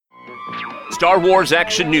Star Wars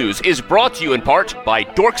Action News is brought to you in part by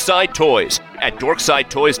Dorkside Toys. At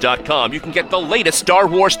DorksideToys.com, you can get the latest Star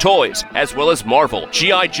Wars toys, as well as Marvel,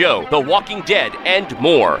 G.I. Joe, The Walking Dead, and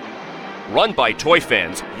more. Run by toy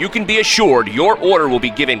fans, you can be assured your order will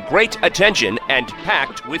be given great attention and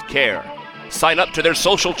packed with care. Sign up to their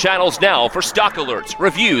social channels now for stock alerts,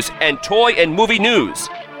 reviews, and toy and movie news.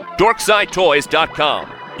 DorksideToys.com.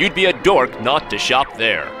 You'd be a dork not to shop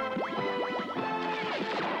there.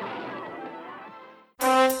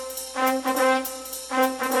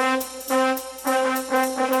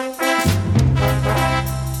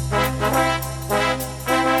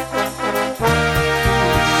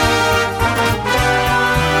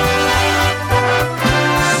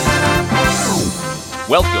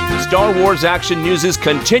 Welcome to Star Wars Action News'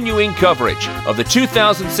 continuing coverage of the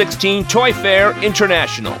 2016 Toy Fair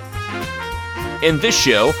International. In this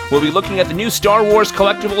show, we'll be looking at the new Star Wars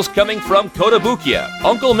collectibles coming from Kotobukiya,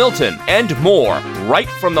 Uncle Milton, and more, right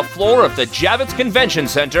from the floor of the Javitz Convention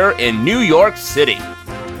Center in New York City.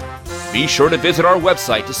 Be sure to visit our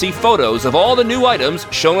website to see photos of all the new items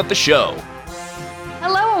shown at the show.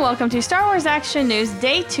 Hello and welcome to Star Wars Action News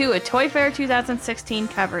Day 2 of Toy Fair 2016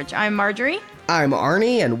 coverage. I'm Marjorie. I'm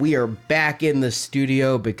Arnie, and we are back in the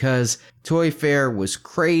studio because Toy Fair was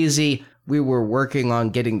crazy. We were working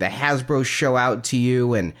on getting the Hasbro show out to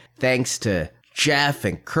you, and thanks to Jeff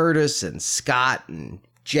and Curtis and Scott and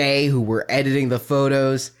Jay who were editing the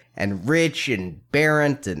photos, and Rich and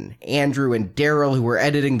Barrett and Andrew and Daryl who were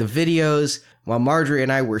editing the videos, while Marjorie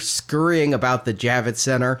and I were scurrying about the Javits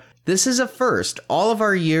Center. This is a first, all of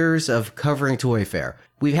our years of covering Toy Fair.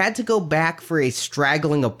 We've had to go back for a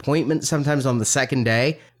straggling appointment sometimes on the second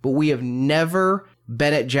day, but we have never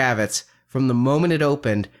been at Javits from the moment it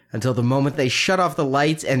opened until the moment they shut off the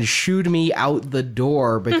lights and shooed me out the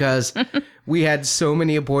door because we had so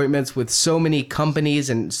many appointments with so many companies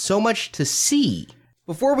and so much to see.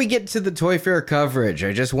 Before we get to the Toy Fair coverage,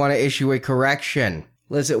 I just want to issue a correction.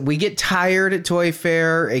 Listen, we get tired at Toy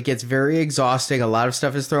Fair. It gets very exhausting. A lot of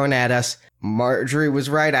stuff is thrown at us. Marjorie was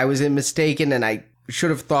right. I was mistaken, and I should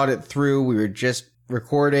have thought it through. We were just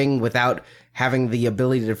recording without having the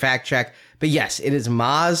ability to fact check. But yes, it is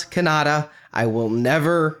Maz Kanata. I will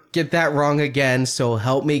never get that wrong again, so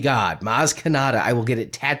help me God. Maz Kanata. I will get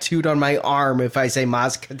it tattooed on my arm if I say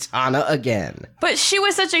Maz Katana again. But she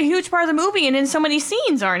was such a huge part of the movie and in so many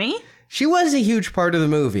scenes, Arnie. She was a huge part of the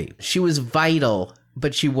movie. She was vital,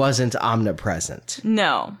 but she wasn't omnipresent.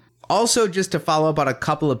 No. Also, just to follow up on a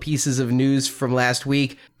couple of pieces of news from last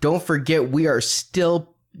week, don't forget we are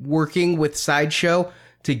still working with Sideshow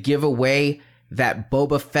to give away that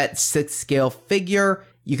Boba Fett 6th scale figure.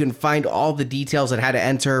 You can find all the details on how to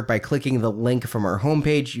enter by clicking the link from our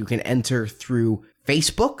homepage. You can enter through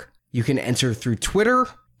Facebook, you can enter through Twitter,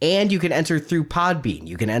 and you can enter through Podbean.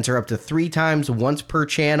 You can enter up to 3 times, once per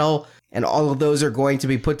channel, and all of those are going to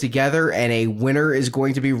be put together, and a winner is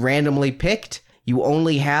going to be randomly picked. You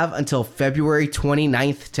only have until February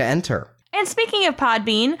 29th to enter. And speaking of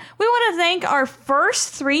Podbean, we want to thank our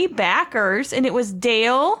first 3 backers, and it was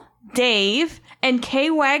Dale, Dave, and K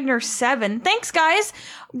Wagner 7. Thanks, guys.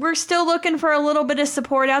 We're still looking for a little bit of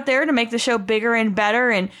support out there to make the show bigger and better,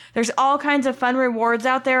 and there's all kinds of fun rewards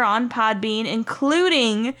out there on Podbean,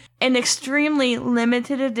 including an extremely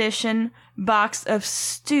limited edition box of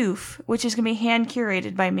Stoof, which is going to be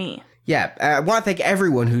hand-curated by me. Yeah, I want to thank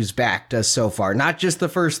everyone who's backed us so far, not just the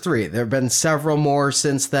first 3. There have been several more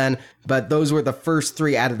since then, but those were the first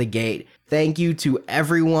 3 out of the gate. Thank you to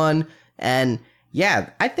everyone, and yeah,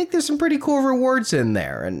 I think there's some pretty cool rewards in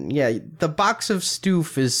there, and yeah, the box of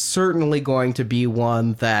Stoof is certainly going to be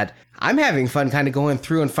one that I'm having fun kind of going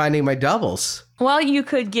through and finding my doubles. Well, you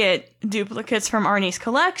could get duplicates from Arnie's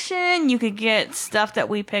collection, you could get stuff that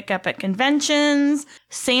we pick up at conventions,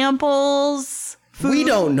 samples, food. We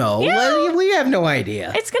don't know. Yeah. We have no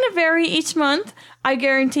idea. It's going to vary each month. I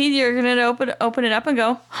guarantee you're going to open it up and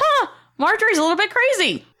go, Marjorie's a little bit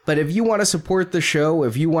crazy. But if you want to support the show,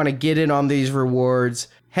 if you want to get in on these rewards,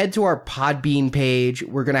 head to our Podbean page.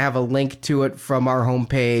 We're going to have a link to it from our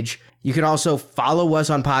homepage. You can also follow us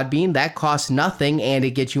on Podbean. That costs nothing, and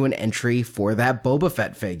it gets you an entry for that Boba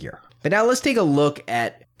Fett figure. But now let's take a look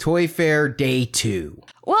at Toy Fair Day 2.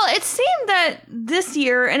 Well, it seemed that this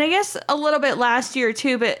year, and I guess a little bit last year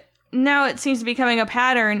too, but now it seems to be becoming a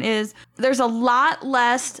pattern, is there's a lot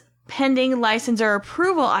less pending license or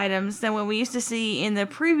approval items than what we used to see in the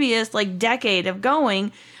previous decade of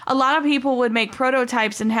going. A lot of people would make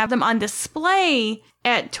prototypes and have them on display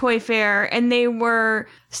at Toy Fair, and they were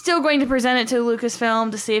still going to present it to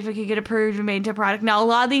Lucasfilm to see if it could get approved and made into a product. Now, a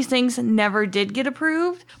lot of these things never did get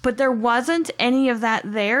approved, but there wasn't any of that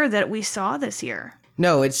there that we saw this year.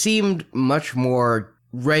 No, it seemed much more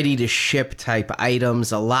ready to ship type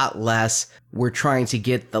items, a lot less we're trying to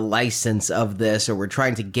get the license of this, or we're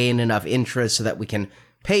trying to gain enough interest so that we can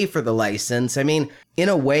pay for the license. I mean, in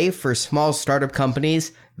a way, for small startup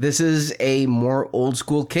companies, this is a more old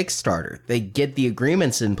school Kickstarter. They get the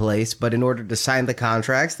agreements in place, but in order to sign the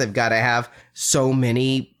contracts, they've got to have so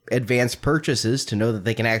many advanced purchases to know that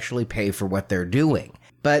they can actually pay for what they're doing.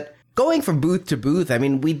 But going from booth to booth, I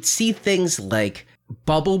mean, we'd see things like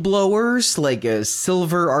bubble blowers, like a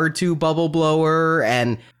silver R2 bubble blower,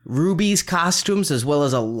 and Ruby's costumes, as well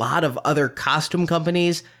as a lot of other costume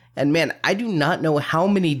companies. And man, I do not know how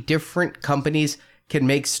many different companies can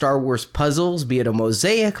make Star Wars puzzles, be it a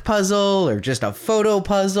mosaic puzzle or just a photo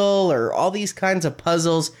puzzle or all these kinds of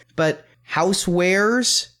puzzles. But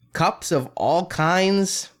housewares, cups of all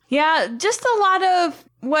kinds. Yeah, just a lot of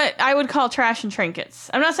what I would call trash and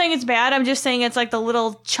trinkets. I'm not saying it's bad. I'm just saying it's like the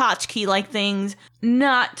little tchotchke-like things,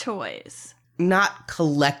 not toys. Not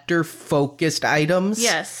collector-focused items.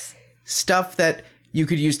 Yes. Stuff that you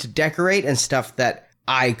could use to decorate and stuff that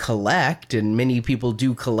I collect, and many people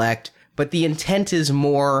do collect, but the intent is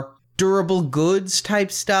more durable goods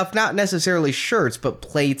type stuff, not necessarily shirts, but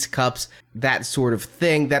plates, cups, that sort of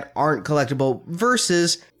thing that aren't collectible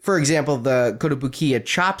versus, for example, the Kotobukiya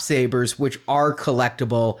chop sabers, which are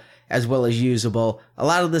collectible as well as usable. A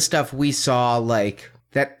lot of the stuff we saw, like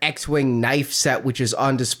that X-Wing knife set, which is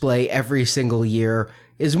on display every single year,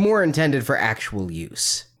 is more intended for actual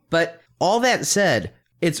use. But all that said,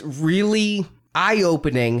 it's really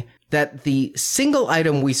eye-opening that the single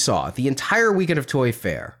item we saw the entire weekend of Toy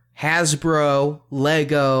Fair, Hasbro,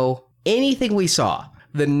 Lego, anything we saw,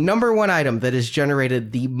 the number one item that has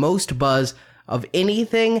generated the most buzz of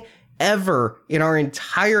anything ever in our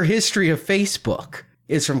entire history of Facebook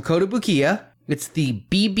is from Kotobukiya. It's the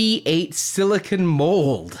BB-8 silicone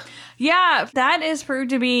mold. Yeah, that is proved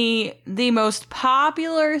to be the most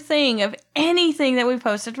popular thing of anything that we've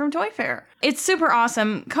posted from Toy Fair. It's super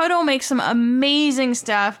awesome. Koto makes some amazing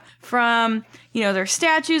stuff from, their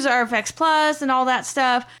statues, RFX Plus, and all that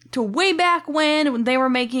stuff, to way back when they were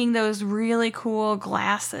making those really cool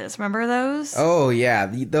glasses. Remember those? Oh, yeah.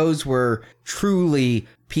 Those were truly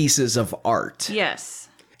pieces of art. Yes.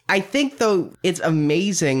 I think, though, it's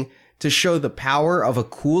amazing to show the power of a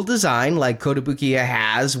cool design like Kotobukiya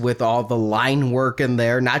has with all the line work in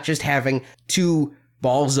there, not just having two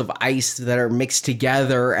balls of ice that are mixed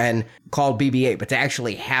together and called BB-8, but to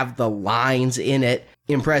actually have the lines in it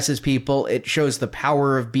impresses people. It shows the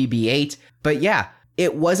power of BB-8. But yeah,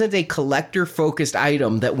 it wasn't a collector-focused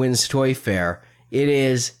item that wins Toy Fair. It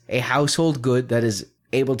is a household good that is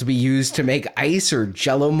able to be used to make ice or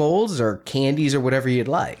jello molds or candies or whatever you'd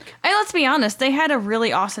like. And let's be honest, they had a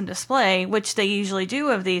really awesome display, which they usually do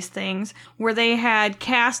of these things, where they had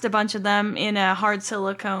cast a bunch of them in a hard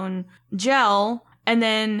silicone gel and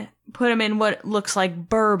then put them in what looks like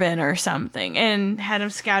bourbon or something and had them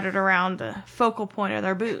scattered around the focal point of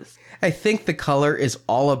their booth. I think the color is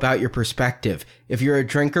all about your perspective. If you're a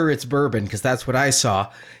drinker, it's bourbon, because that's what I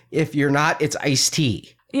saw. If you're not, it's iced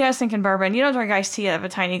tea. Yeah, I was thinking bourbon. You don't drink iced tea out of a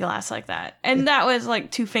tiny glass like that. And that was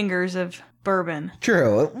like 2 fingers of bourbon.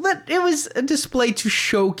 True. But it was a display to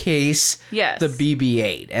showcase the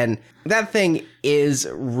BB-8. And that thing is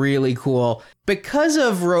really cool. Because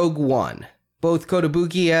of Rogue One, both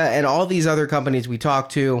Kotobukiya and all these other companies we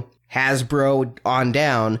talked to, Hasbro on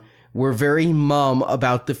down, were very mum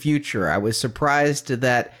about the future. I was surprised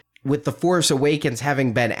that with The Force Awakens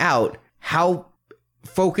having been out, how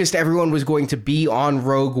focused everyone was going to be on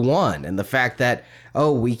Rogue One, and the fact that,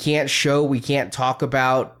 we can't talk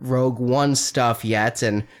about Rogue One stuff yet,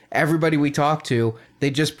 and everybody we talk to, they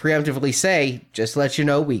just preemptively say, just let you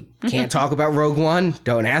know, we can't talk about Rogue One,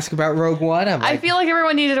 don't ask about Rogue One. I feel like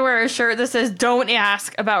everyone needed to wear a shirt that says, don't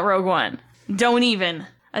ask about Rogue One. Don't even.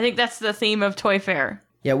 I think that's the theme of Toy Fair.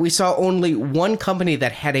 Yeah, we saw only one company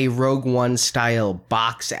that had a Rogue One style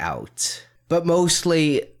box out. But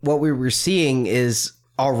mostly what we were seeing is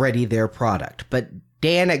already their product. But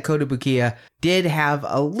Dan at Kotobukiya did have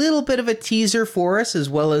a little bit of a teaser for us, as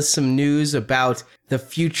well as some news about the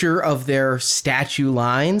future of their statue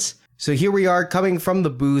lines. So here we are coming from the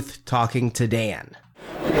booth talking to Dan.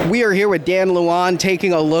 We are here with Dan Luan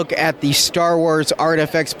taking a look at the Star Wars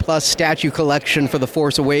Artifacts Plus statue collection for The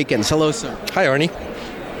Force Awakens. Hello, sir. Hi, Arnie.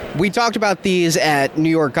 We talked about these at New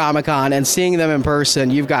York Comic Con, and seeing them in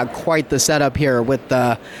person, you've got quite the setup here. With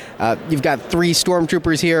the, you've got 3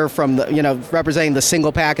 stormtroopers here from the, representing the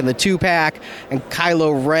single pack and the 2-pack, and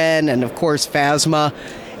Kylo Ren, and of course Phasma.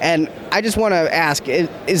 And I just want to ask,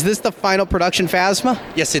 is this the final production Phasma?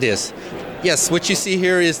 Yes, it is. Yes, what you see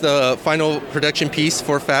here is the final production piece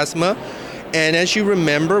for Phasma. And as you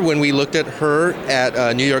remember, when we looked at her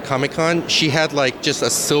at New York Comic Con, she had like just a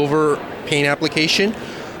silver paint application.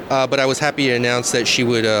 But I was happy to announce that she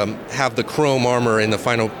would have the chrome armor in the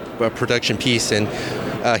final production piece. And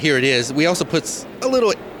here it is. We also put a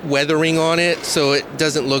little weathering on it, so it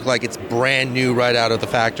doesn't look like it's brand new right out of the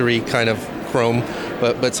factory kind of chrome,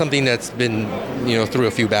 but something that's been, through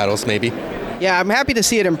a few battles maybe. Yeah, I'm happy to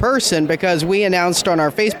see it in person because we announced on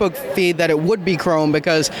our Facebook feed that it would be chrome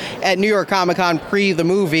because at New York Comic Con pre the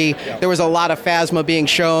movie, there was a lot of Phasma being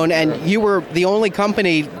shown, and you were the only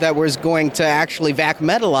company that was going to actually vac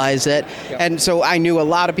metalize it. And so I knew a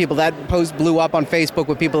lot of people. That post blew up on Facebook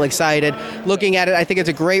with people excited. Looking at it, I think it's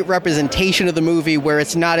a great representation of the movie where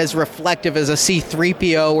it's not as reflective as a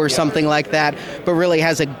C-3PO or something like that, but really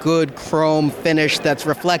has a good chrome finish that's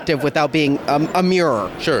reflective without being a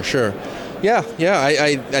mirror. Sure. Yeah,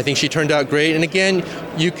 I think she turned out great. And again,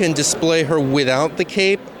 you can display her without the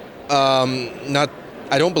cape.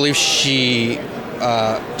 I don't believe she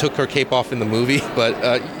took her cape off in the movie,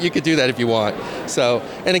 but you could do that if you want. So,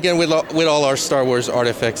 and again, with all our Star Wars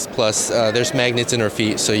artifacts, plus there's magnets in her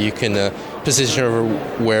feet, so you can position her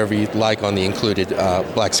wherever you'd like on the included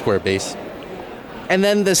black square base. And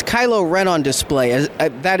then this Kylo Ren on display,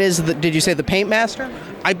 did you say the Paint Master?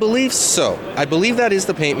 I believe so. I believe that is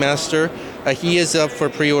the Paint Master. He is up for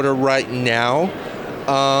pre-order right now.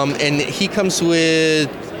 And he comes with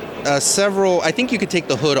several, I think you could take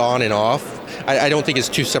the hood on and off. I don't think it's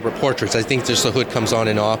two separate portraits. I think just the hood comes on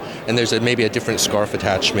and off, and there's maybe a different scarf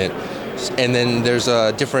attachment. And then there's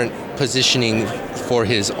a different positioning for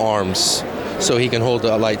his arms, so he can hold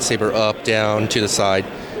a lightsaber up, down, to the side.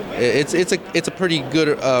 It's a pretty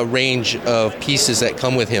good range of pieces that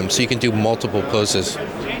come with him, so you can do multiple poses.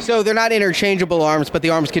 So they're not interchangeable arms, but the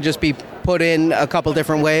arms could just be put in a couple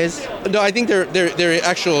different ways? No, I think they're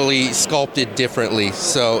actually sculpted differently.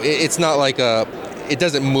 So it's not like it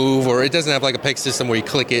doesn't move, or it doesn't have like a peg system where you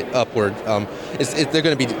click it upward. They're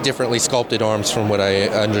going to be differently sculpted arms from what I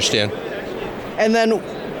understand. And then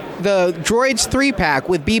the Droids 3-pack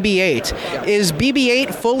with BB-8. Is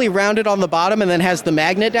BB-8 fully rounded on the bottom and then has the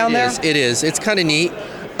magnet down there? It is. It's kind of neat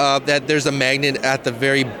that there's a magnet at the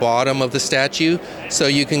very bottom of the statue, so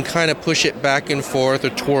you can kind of push it back and forth or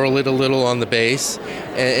twirl it a little on the base,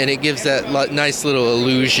 and it gives that nice little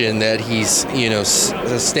illusion that he's,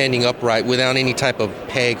 standing upright without any type of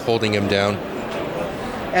peg holding him down.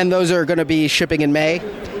 And those are going to be shipping in May?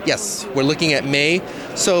 Yes, we're looking at May.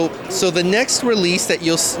 So the next release that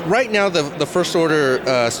right now, the First Order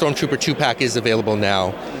Stormtrooper 2-pack is available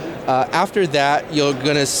now. After that, you're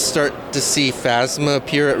going to start to see Phasma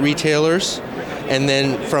appear at retailers. And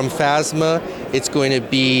then from Phasma, it's going to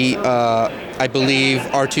be, I believe,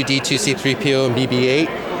 R2-D2, C-3PO, and BB-8.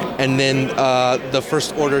 And then the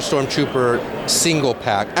First Order Stormtrooper single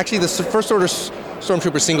pack. Actually, the First Order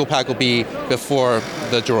Stormtrooper single pack will be before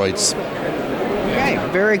the droids. Okay,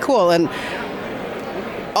 very cool. And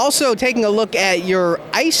also taking a look at your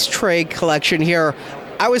ice tray collection here,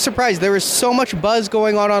 I was surprised. There was so much buzz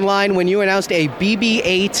going on online when you announced a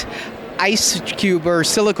BB-8 ice cube or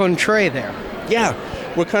silicone tray there. Yeah,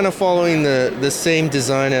 we're kind of following the same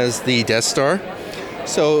design as the Death Star.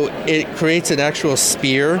 So it creates an actual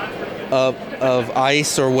spear of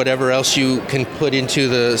ice or whatever else you can put into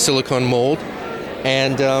the silicone mold.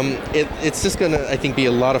 And it's just going to, I think, be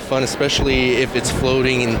a lot of fun, especially if it's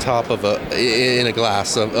floating in top of in a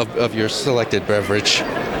glass of your selected beverage.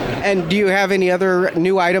 And do you have any other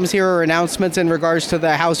new items here or announcements in regards to the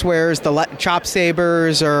housewares, the chop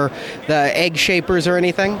sabers, or the egg shapers or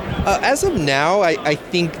anything? As of now, I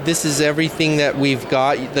think this is everything that we've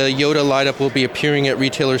got. The Yoda light up will be appearing at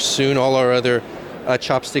retailers soon. All our other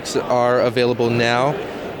chopsticks are available now.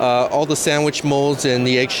 All the sandwich molds and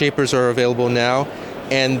the egg shapers are available now.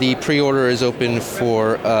 And the pre-order is open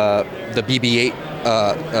for the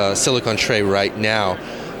BB-8 silicone tray right now.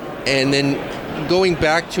 And then going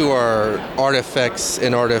back to our Artifacts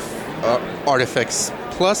and Artifacts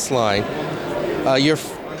Plus line,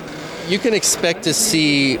 you can expect to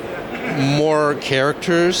see more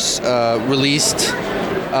characters released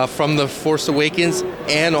from The Force Awakens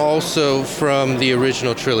and also from the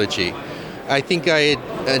original trilogy. I think I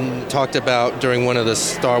had talked about during one of the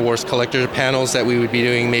Star Wars collector panels that we would be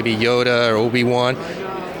doing maybe Yoda or Obi-Wan.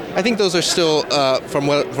 I think those are still, from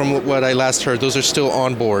what I last heard, those are still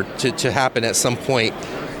on board to happen at some point.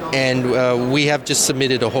 And we have just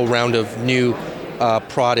submitted a whole round of new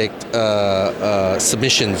product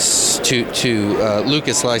submissions to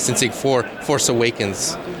Lucas licensing for Force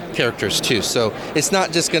Awakens characters too. So it's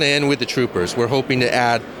not just going to end with the troopers. We're hoping to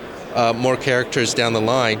add more characters down the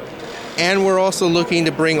line. And we're also looking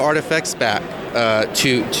to bring artifacts back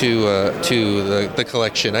to the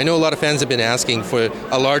collection. I know a lot of fans have been asking for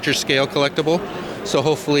a larger scale collectible, so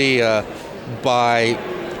hopefully by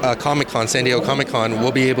Comic-Con, San Diego Comic-Con,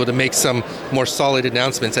 we'll be able to make some more solid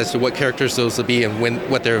announcements as to what characters those will be and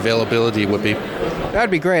what their availability would be. That'd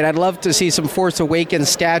be great. I'd love to see some Force Awakens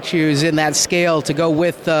statues in that scale to go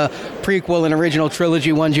with the prequel and original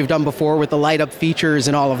trilogy ones you've done before with the light-up features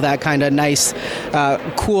and all of that kind of nice,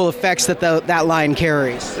 cool effects that that line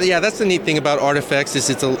carries. Yeah, that's the neat thing about artifacts is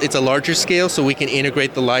it's a larger scale, so we can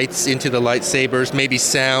integrate the lights into the lightsabers, maybe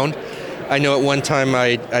sound. I know at one time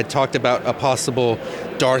I talked about a possible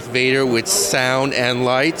Darth Vader with sound and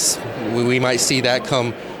lights. We might see that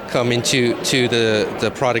come into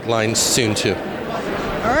the product line soon too.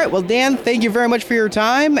 All right, well, Dan, thank you very much for your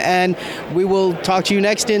time, and we will talk to you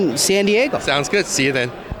next in San Diego. Sounds good. See you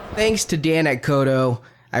then. Thanks to Dan at Koto.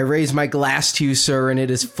 I raised my glass to you, sir, and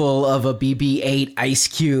it is full of a BB-8 ice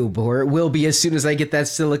cube, or it will be as soon as I get that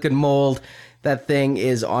silicone mold. That thing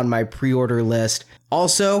is on my pre-order list.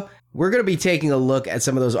 Also, we're going to be taking a look at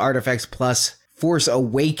some of those Artifacts Plus Force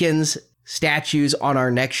Awakens statues on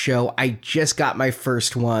our next show. I just got my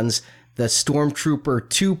first ones. The Stormtrooper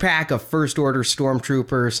 2-pack of First Order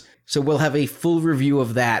Stormtroopers. So we'll have a full review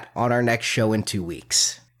of that on our next show in 2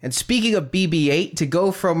 weeks. And speaking of BB-8, to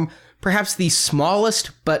go from perhaps the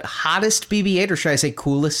smallest but hottest BB-8, or should I say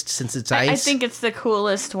coolest since it's ice? I think it's the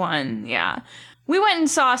coolest one, yeah. We went and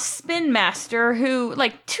saw Spin Master, who,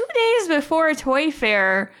 2 days before Toy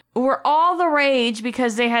Fair, were all the rage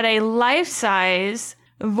because they had a life-size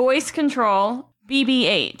voice control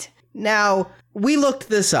BB-8. Now, we looked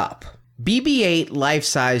this up. BB-8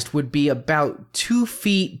 life-sized would be about 2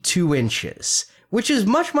 feet 2 inches, which is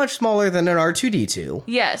much, much smaller than an R2-D2.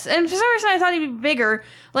 Yes, and for some reason I thought he'd be bigger.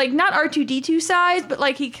 Not R2-D2 size, but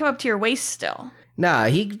he'd come up to your waist still. Nah,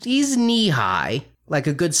 he's knee-high, like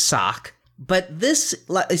a good sock. But this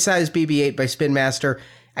life-size BB-8 by Spin Master,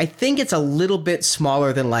 I think it's a little bit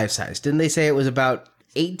smaller than life-size. Didn't they say it was about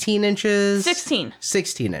 18 inches? 16.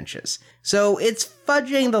 16 inches. So it's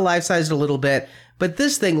fudging the life-size a little bit, but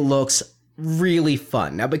this thing looks really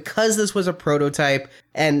fun. Now, because this was a prototype,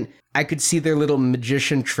 and I could see their little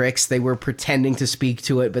magician tricks, they were pretending to speak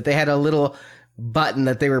to it, but they had a little button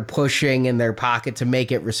that they were pushing in their pocket to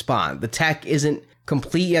make it respond. The tech isn't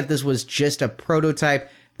complete yet. This was just a prototype.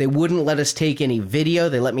 They wouldn't let us take any video.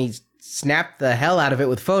 They let me snap the hell out of it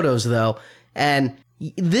with photos, though. And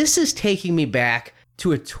this is taking me back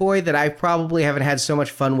to a toy that I probably haven't had so much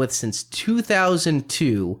fun with since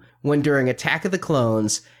 2002, when during Attack of the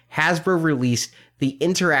Clones, Hasbro released the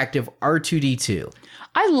interactive R2-D2.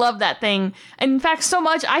 I love that thing. And in fact, so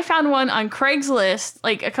much, I found one on Craigslist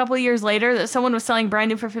a couple of years later that someone was selling brand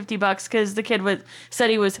new for $50 because the kid said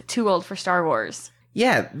he was too old for Star Wars.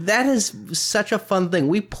 Yeah, that is such a fun thing.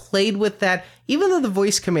 We played with that, even though the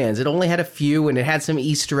voice commands, it only had a few and it had some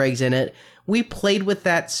Easter eggs in it. We played with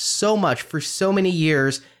that so much for so many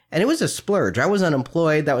years, and it was a splurge. I was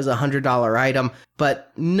unemployed, that was a $100 item,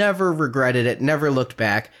 but never regretted it, never looked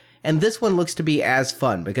back. And this one looks to be as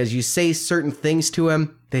fun, because you say certain things to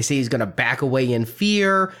him, they say he's going to back away in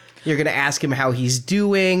fear, you're going to ask him how he's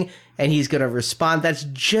doing, and he's going to respond. That's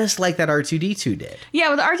just like that R2-D2 did. Yeah,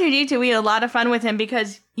 with R2-D2, we had a lot of fun with him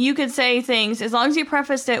because you could say things, as long as you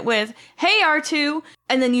prefaced it with, "Hey, R2,"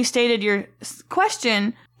 and then you stated your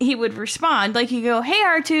question, he would respond. You go, "Hey,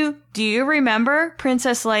 R2, do you remember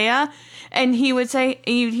Princess Leia?" And he would say,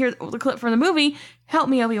 and you'd hear the clip from the movie, "Help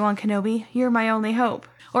me, Obi-Wan Kenobi, you're my only hope."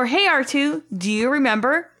 Or, "Hey, R2, do you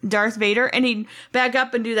remember Darth Vader?" And he'd back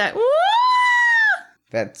up and do that, "Wah!"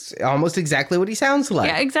 That's almost exactly what he sounds like.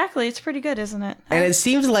 Yeah, exactly. It's pretty good, isn't it? And it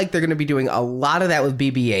seems like they're going to be doing a lot of that with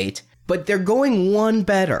BB-8, but they're going one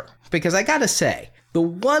better. Because I gotta say, the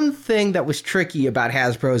one thing that was tricky about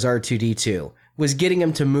Hasbro's R2-D2 was getting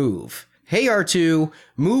him to move. "Hey, R2,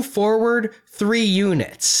 move forward 3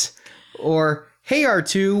 units. Or, "Hey,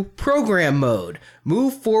 R2, program mode,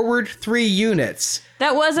 move forward 3 units.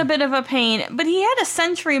 That was a bit of a pain, but he had a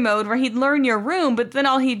sentry mode where he'd learn your room, but then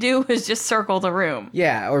all he'd do was just circle the room.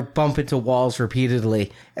 Yeah, or bump into walls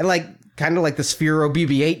repeatedly. And kind of like the Sphero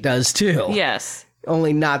BB-8 does too. Yes.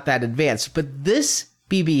 Only not that advanced. But this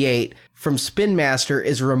BB-8 from Spin Master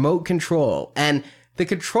is remote control. And the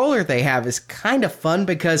controller they have is kind of fun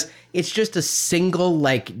because it's just a single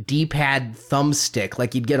D-pad thumbstick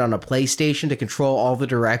like you'd get on a PlayStation to control all the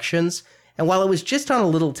directions. And while it was just on a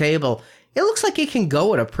little table, it looks like it can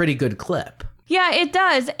go at a pretty good clip. Yeah, it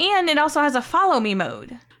does. And it also has a follow me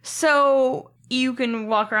mode. So you can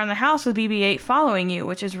walk around the house with BB-8 following you,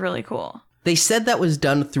 which is really cool. They said that was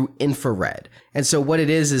done through infrared. And so what it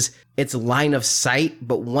is it's line of sight,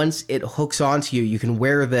 but once it hooks onto you, you can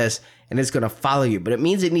wear this and it's going to follow you. But it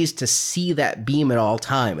means it needs to see that beam at all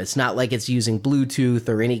time. It's not like it's using Bluetooth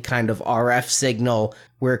or any kind of RF signal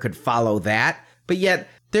where it could follow that. But yet,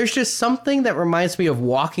 there's just something that reminds me of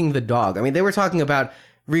walking the dog. I mean, they were talking about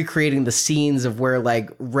recreating the scenes of where, like,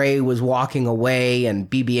 Ray was walking away and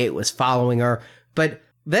BB-8 was following her. But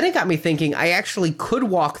then it got me thinking I actually could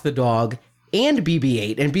walk the dog and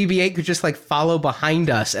BB-8, and BB-8 could just, like, follow behind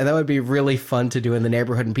us, and that would be really fun to do in the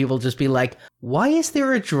neighborhood, and people just be like, why is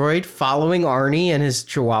there a droid following Arnie and his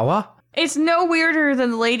chihuahua? It's no weirder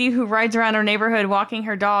than the lady who rides around her neighborhood walking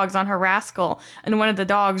her dogs on her Rascal, and one of the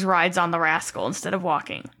dogs rides on the Rascal instead of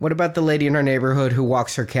walking. What about the lady in our neighborhood who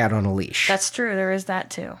walks her cat on a leash? That's true, there is that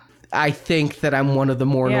too. I think that I'm one of the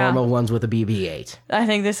more normal ones with a BB-8. I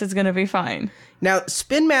think this is going to be fine. Now,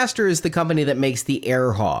 Spin Master is the company that makes the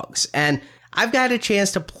Air Hogs, and I've got a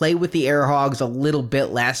chance to play with the Air Hogs a little bit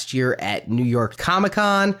last year at New York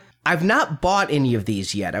Comic-Con. I've not bought any of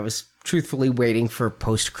these yet. I was truthfully waiting for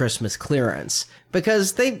post-Christmas clearance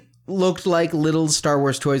because they looked like little Star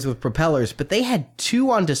Wars toys with propellers, but they had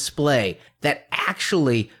two on display that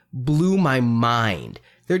actually blew my mind.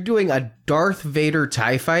 They're doing a Darth Vader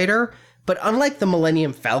TIE Fighter, but unlike the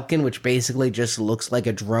Millennium Falcon, which basically just looks like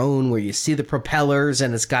a drone where you see the propellers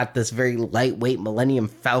and it's got this very lightweight Millennium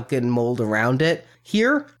Falcon mold around it,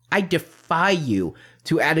 here, I defy you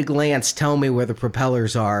to at a glance tell me where the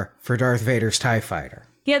propellers are for Darth Vader's TIE Fighter.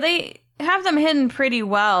 Yeah, they have them hidden pretty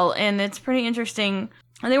well, and it's pretty interesting.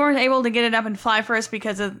 And they weren't able to get it up and fly first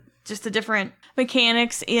because of just the different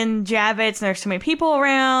mechanics in Javitz, and there's too many people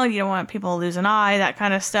around, you don't want people to lose an eye, that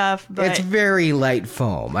kind of stuff. But it's very light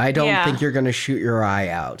foam. I don't think you're going to shoot your eye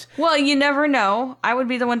out. Well, you never know. I would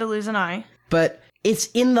be the one to lose an eye. But it's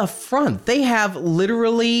in the front. They have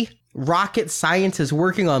literally rocket scientists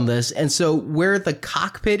working on this, and so where the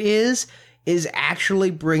cockpit is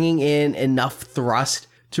actually bringing in enough thrust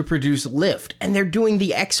to produce lift. And they're doing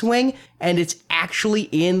the X-Wing, and it's actually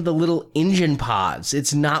in the little engine pods.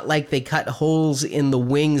 It's not like they cut holes in the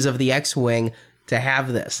wings of the X-Wing to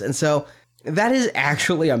have this. And so that is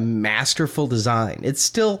actually a masterful design. It's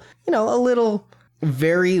still, a little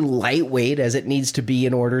very lightweight as it needs to be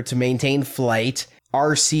in order to maintain flight.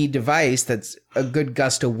 RC device that's a good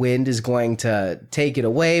gust of wind is going to take it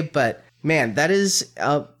away, but man, that is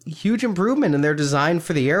a huge improvement in their design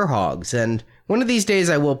for the Air Hogs, and one of these days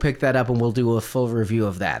I will pick that up and we'll do a full review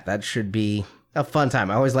of that. That should be a fun time.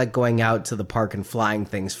 I always like going out to the park and flying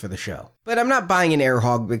things for the show. But I'm not buying an Air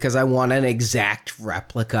Hog because I want an exact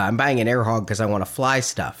replica. I'm buying an Air Hog because I want to fly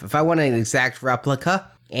stuff. If I want an exact replica,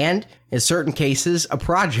 and in certain cases, a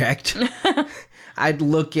project, I'd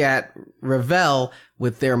look at Revell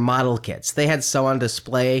with their model kits. They had some on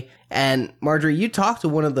display, and Marjorie, you talked to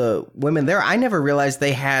one of the women there. I never realized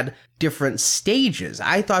they had different stages.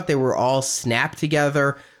 I thought they were all snapped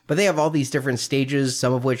together, but they have all these different stages,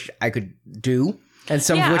 some of which I could do, and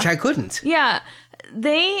some of which I couldn't. Yeah,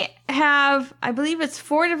 they have, I believe it's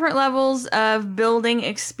 4 different levels of building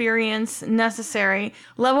experience necessary.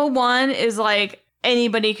 Level 1 is like,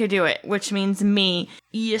 anybody could do it, which means me.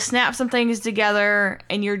 You snap some things together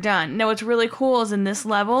and you're done. Now, what's really cool is in this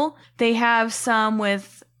level, they have some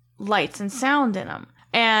with lights and sound in them.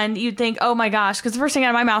 And you'd think, oh my gosh, because the first thing out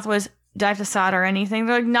of my mouth was, do I have to solder anything?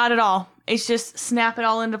 They're like, not at all. It's just snap it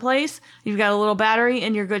all into place. You've got a little battery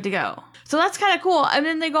and you're good to go. So that's kind of cool. And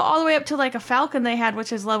then they go all the way up to like a Falcon they had,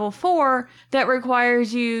 which is level 4, that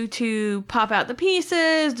requires you to pop out the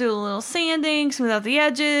pieces, do a little sanding, smooth out the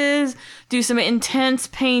edges, do some intense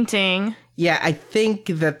painting. Yeah, I think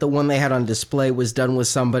that the one they had on display was done with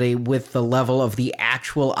somebody with the level of the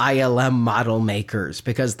actual ILM model makers,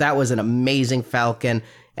 because that was an amazing Falcon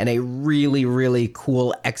and a really, really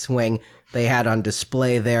cool X-Wing they had on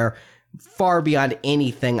display there. Far beyond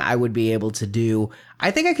anything I would be able to do.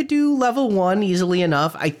 I think I could do level 1 easily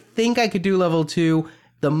enough. I think I could do level 2.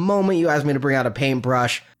 The moment you ask me to bring out a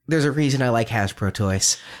paintbrush, there's a reason I like Hasbro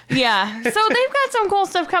toys. Yeah, so they've got some cool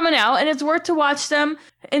stuff coming out, and it's worth to watch them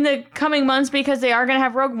in the coming months because they are going to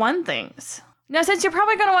have Rogue One things. Now, since you're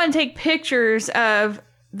probably going to want to take pictures of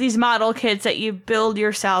these model kits that you build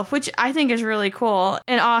yourself, which I think is really cool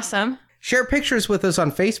and awesome. Share pictures with us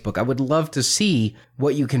on Facebook. I would love to see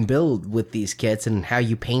what you can build with these kits and how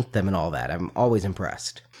you paint them and all that. I'm always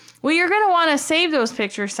impressed. Well, you're going to want to save those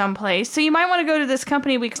pictures someplace. So you might want to go to this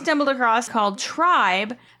company we stumbled across called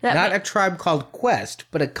Tribe. Not a tribe called Quest,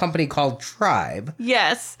 but a company called Tribe.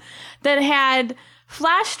 Yes. That had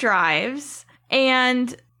flash drives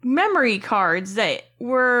and memory cards that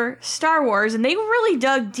were Star Wars. And they really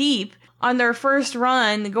dug deep. on their first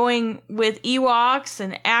run, going with Ewoks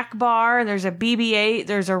and Akbar. There's a BB-8,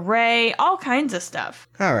 there's a Rey, all kinds of stuff.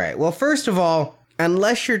 All right. Well, first of all,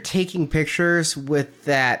 unless you're taking pictures with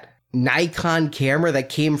that Nikon camera that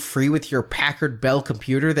came free with your Packard Bell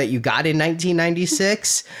computer that you got in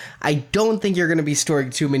 1996, I don't think you're going to be storing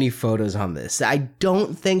too many photos on this. I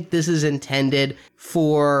don't think this is intended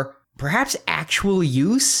for perhaps actual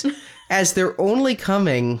use, as they're only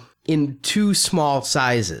coming in 2 small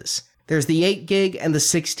sizes. There's the 8 gig and the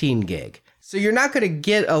 16 gig. So you're not going to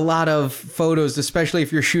get a lot of photos, especially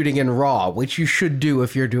if you're shooting in RAW, which you should do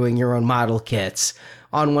if you're doing your own model kits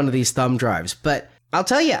on one of these thumb drives. But I'll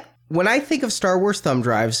tell you, when I think of Star Wars thumb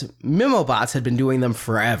drives, MemoBots had been doing them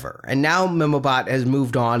forever. And now MemoBot has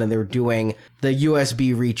moved on and they're doing the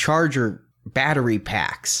USB recharger battery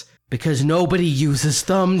packs because nobody uses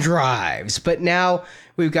thumb drives. But now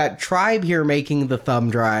we've got Tribe here making the thumb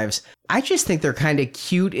drives. I just think they're kind of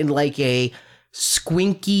cute in like a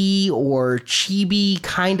squinky or chibi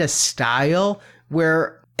kind of style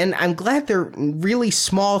where, and I'm glad they're really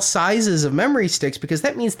small sizes of memory sticks because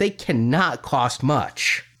that means they cannot cost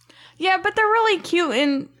much. Yeah, but they're really cute,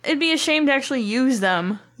 and it'd be a shame to actually use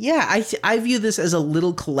them. Yeah, I view this as a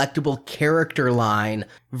little collectible character line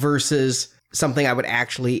versus something I would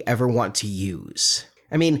actually ever want to use.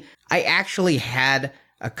 I mean, I actually had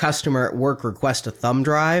a customer at work request a thumb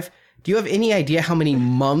drive. Do you have any idea how many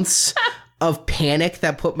months of panic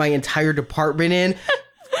that put my entire department in?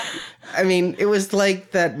 I mean, it was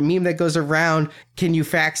like that meme that goes around, can you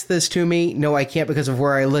fax this to me? No, I can't because of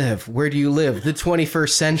where I live. Where do you live? The 21st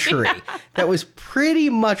century. That was pretty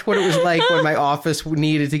much what it was like when my office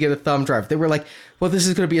needed to get a thumb drive. They were like, well, this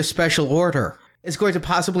is going to be a special order. It's going to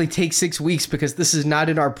possibly take 6 weeks because this is not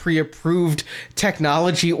in our pre-approved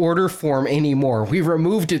technology order form anymore. We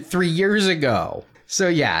removed it 3 years ago. So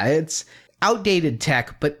yeah, it's outdated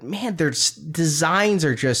tech, but man, their designs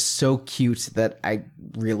are just so cute that I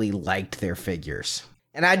really liked their figures.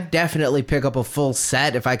 And I'd definitely pick up a full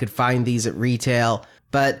set if I could find these at retail.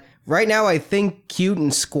 But right now, I think cute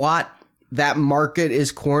and squat, that market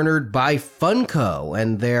is cornered by Funko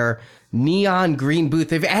and their neon green booth.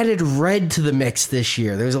 They've added red to the mix this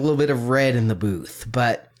year. There's a little bit of red in the booth,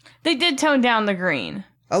 but they did tone down the green.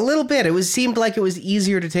 A little bit. Seemed like it was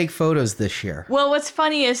easier to take photos this year. Well, what's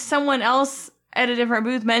funny is someone else at a different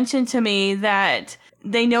booth mentioned to me that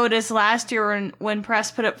they noticed last year when press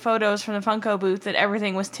put up photos from the Funko booth that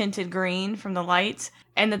everything was tinted green from the lights,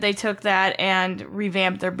 and that they took that and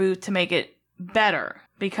revamped their booth to make it better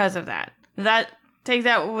because of that. Take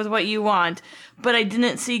that with what you want, but I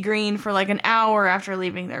didn't see green for like an hour after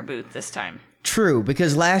leaving their booth this time. True,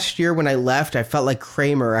 because last year when I left, I felt like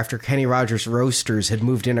Kramer after Kenny Rogers Roasters had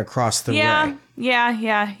moved in across the ring.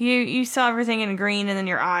 Yeah. You saw everything in green, and then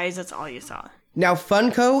your eyes, that's all you saw. Now,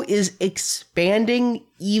 Funko is expanding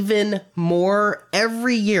even more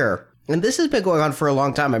every year. And this has been going on for a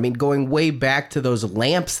long time. I mean, going way back to those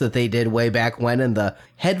lamps that they did way back when and the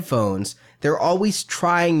headphones. They're always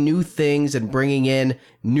trying new things and bringing in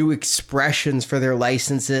new expressions for their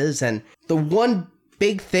licenses. And the one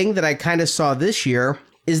big thing that I kind of saw this year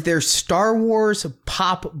is their Star Wars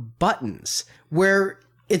pop buttons, where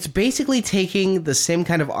it's basically taking the same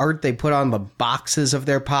kind of art they put on the boxes of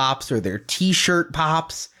their pops or their t-shirt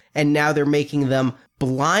pops, and now they're making them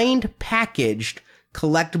blind packaged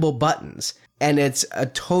collectible buttons. And it's a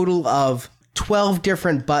total of 12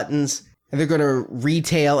 different buttons, and they're going to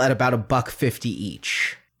retail at about $1.50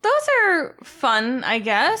 each. Those are fun, I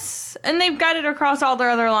guess. And they've got it across all their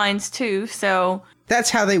other lines too, so that's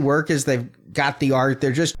how they work, is they've got the art.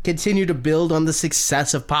 They're just continue to build on the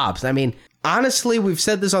success of Pops. I mean, honestly, we've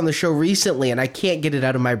said this on the show recently, and I can't get it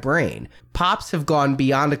out of my brain. Pops have gone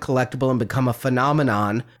beyond a collectible and become a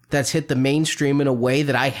phenomenon that's hit the mainstream in a way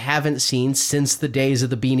that I haven't seen since the days of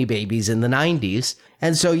the Beanie Babies in the 90s.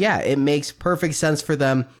 And so, yeah, it makes perfect sense for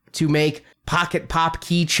them to make Pocket Pop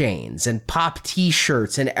keychains and Pop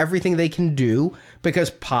t-shirts and everything they can do because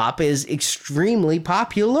Pop is extremely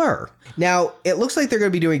popular. Now, it looks like they're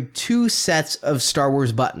going to be doing 2 sets of Star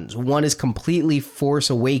Wars buttons. One is completely Force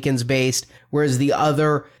Awakens based, whereas the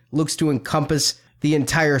other looks to encompass the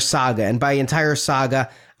entire saga. And by entire saga,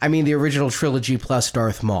 I mean the original trilogy plus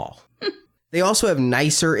Darth Maul. They also have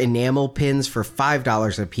nicer enamel pins for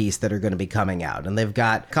 $5 a piece that are going to be coming out. And they've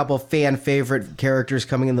got a couple fan favorite characters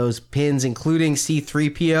coming in those pins, including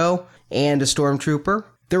C-3PO and a Stormtrooper.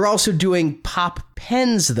 They're also doing Pop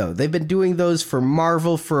pens, though. They've been doing those for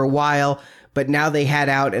Marvel for a while, but now they had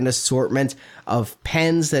out an assortment of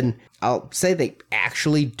pens, and I'll say they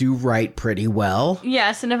actually do write pretty well.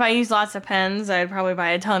 Yes, and if I use lots of pens, I'd probably buy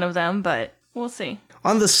a ton of them, but we'll see.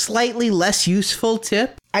 On the slightly less useful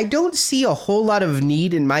tip, I don't see a whole lot of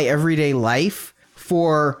need in my everyday life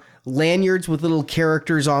for lanyards with little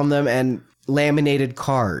characters on them and laminated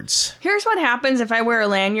cards. Here's what happens if I wear a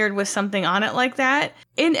lanyard with something on it like that.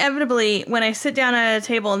 Inevitably, when I sit down at a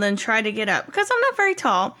table and then try to get up, because I'm not very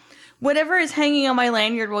tall, whatever is hanging on my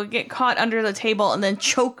lanyard will get caught under the table and then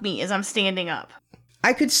choke me as I'm standing up.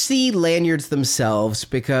 I could see lanyards themselves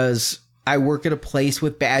because I work at a place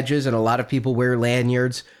with badges and a lot of people wear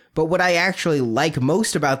lanyards. But what I actually like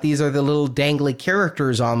most about these are the little dangly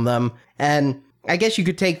characters on them. And I guess you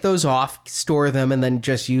could take those off, store them, and then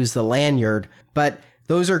just use the lanyard. But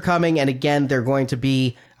those are coming, and again, they're going to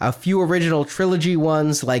be a few original trilogy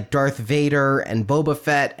ones like Darth Vader and Boba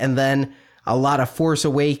Fett, and then a lot of Force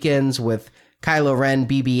Awakens with Kylo Ren,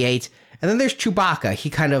 BB-8. And then there's Chewbacca. He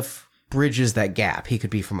kind of bridges that gap. He could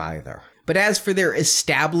be from either. But as for their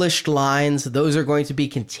established lines, those are going to be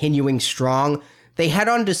continuing strong. They had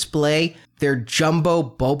on display their jumbo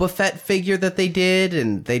Boba Fett figure that they did,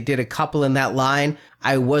 and they did a couple in that line.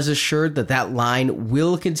 I was assured that that line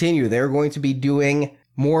will continue. They're going to be doing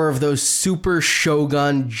more of those Super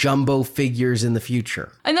Shogun jumbo figures in the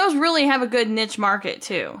future. And those really have a good niche market,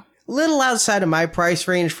 too. Little outside of my price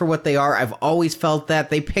range for what they are. I've always felt that.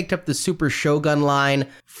 They picked up the Super Shogun line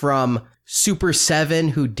from Super 7,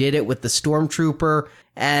 who did it with the Stormtrooper,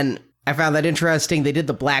 and I found that interesting. They did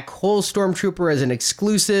the Black Hole Stormtrooper as an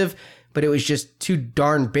exclusive, but it was just too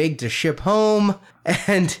darn big to ship home,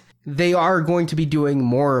 and they are going to be doing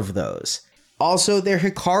more of those. Also, their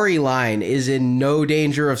Hikari line is in no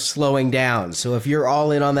danger of slowing down, so if you're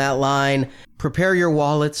all in on that line, prepare your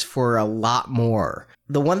wallets for a lot more.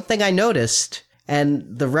 The one thing I noticed, and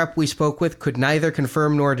the rep we spoke with could neither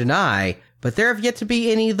confirm nor deny, but there have yet to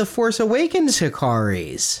be any The Force Awakens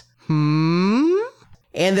Hikaris.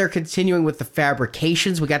 And they're continuing with the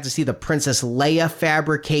fabrications. We got to see the Princess Leia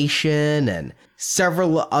fabrication and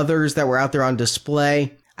several others that were out there on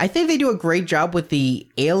display. I think they do a great job with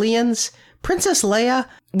the aliens. Princess Leia,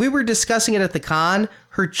 we were discussing it at the con.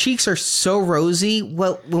 Her cheeks are so rosy.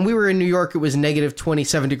 Well, when we were in New York, it was negative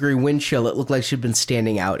 27-degree wind chill. It looked like she'd been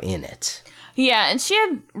standing out in it. Yeah, and she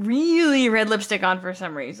had really red lipstick on for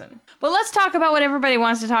some reason. But let's talk about what everybody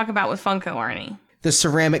wants to talk about with Funko, Arnie. The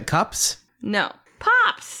ceramic cups? No.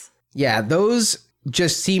 Pops! Yeah, those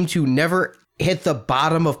just seem to never hit the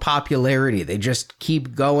bottom of popularity. They just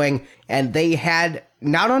keep going, and they had,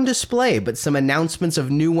 not on display, but some announcements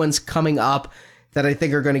of new ones coming up that I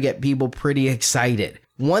think are going to get people pretty excited.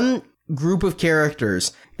 One group of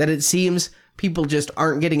characters that it seems people just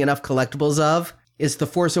aren't getting enough collectibles of is The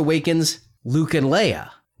Force Awakens Luke and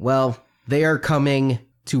Leia. Well, they are coming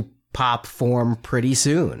to pop form pretty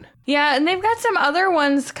soon. Yeah, and they've got some other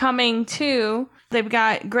ones coming, too. They've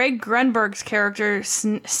got Greg Grunberg's character,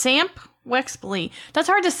 Samp Wexley. That's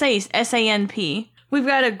hard to say, S-A-N-P. We've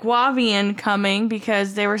got a Guavian coming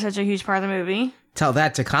because they were such a huge part of the movie. Tell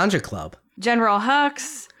that to Conja Club. General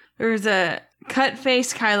Hux. There's a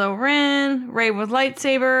cut-face Kylo Ren, Rey with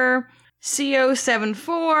lightsaber,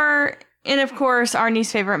 CO-74, and of course,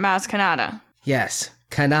 Arnie's favorite Maz Kanata. Yes,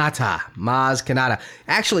 Kanata, Maz Kanata.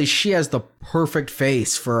 Actually, she has the perfect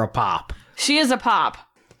face for a pop. She is a pop.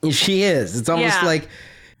 She is. It's almost like,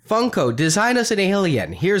 Funko, design us an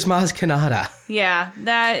alien. Here's Maz Kanata. Yeah,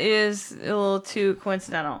 that is a little too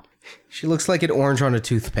coincidental. She looks like an orange on a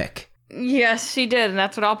toothpick. Yes, she did, and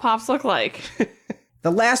that's what all pops look like.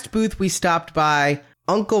 The last booth we stopped by,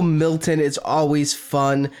 Uncle Milton. It's always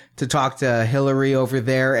fun to talk to Hillary over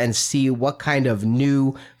there and see what kind of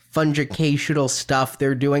new fungicational stuff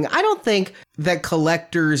they're doing. I don't think that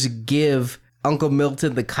collectors give Uncle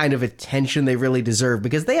Milton the kind of attention they really deserve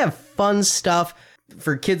because they have fun stuff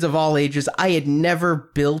for kids of all ages. I had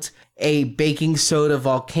never built a baking soda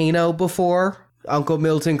volcano before. Uncle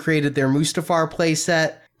Milton created their Mustafar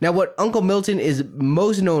playset. Now, what Uncle Milton is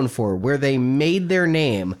most known for, where they made their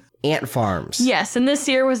name, ant farms. Yes, and this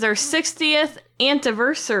year was their 60th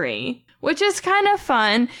anniversary, which is kind of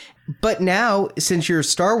fun. But now, since you're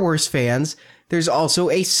Star Wars fans, there's also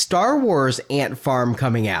a Star Wars ant farm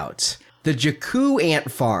coming out. The Jakku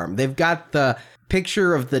ant farm. They've got the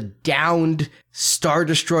picture of the downed Star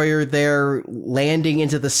Destroyer there landing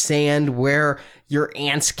into the sand where your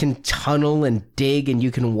ants can tunnel and dig and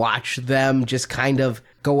you can watch them just kind of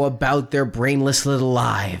go about their brainless little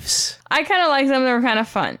lives. I kind of like them. They were kind of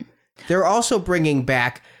fun. They're also bringing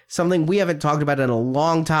back something we haven't talked about in a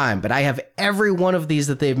long time, but I have every one of these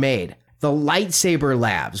that they've made. The lightsaber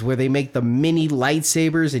labs, where they make the mini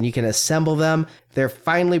lightsabers and you can assemble them. They're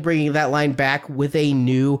finally bringing that line back with a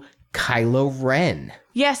new Kylo Ren.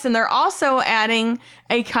 Yes, and they're also adding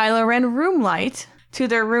a Kylo Ren room light to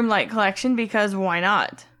their room light collection because why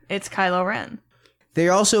not? It's Kylo Ren. They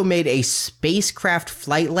also made a spacecraft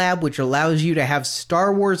flight lab, which allows you to have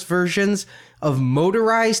Star Wars versions of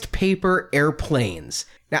motorized paper airplanes.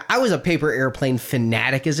 Now, I was a paper airplane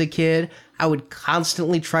fanatic as a kid. I would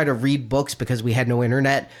constantly try to read books because we had no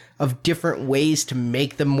internet of different ways to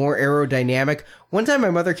make them more aerodynamic. One time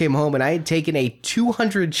my mother came home and I had taken a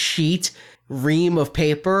 200-sheet ream of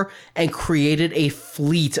paper and created a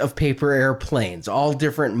fleet of paper airplanes, all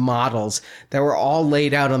different models that were all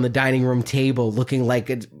laid out on the dining room table looking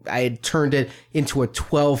like I had turned it into a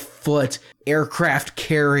 12-foot aircraft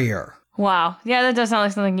carrier. Wow. Yeah, that does sound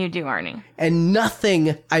like something you do, Arnie. And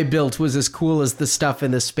nothing I built was as cool as the stuff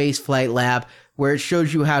in the Spaceflight Lab, where it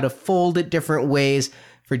shows you how to fold it different ways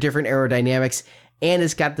for different aerodynamics, and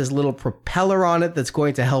it's got this little propeller on it that's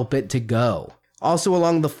going to help it to go. Also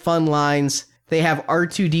along the fun lines, they have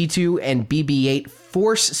R2-D2 and BB-8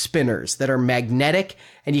 force spinners that are magnetic,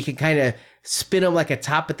 and you can kind of spin them like a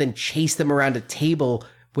top, but then chase them around a table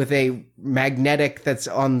with a magnetic that's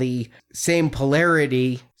on the same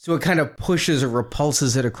polarity, so it kind of pushes or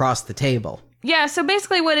repulses it across the table. Yeah, so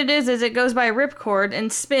basically what it is it goes by a ripcord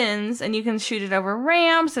and spins, and you can shoot it over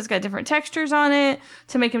ramps. It's got different textures on it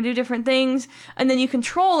to make them do different things. And then you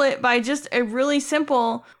control it by just a really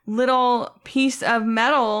simple little piece of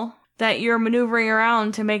metal that you're maneuvering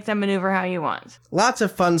around to make them maneuver how you want. Lots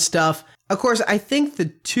of fun stuff. Of course, I think the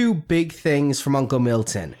two big things from Uncle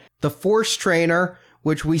Milton, the Force Trainer,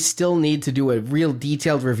 which we still need to do a real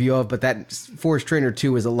detailed review of, but that Force Trainer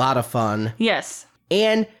 2 is a lot of fun. Yes.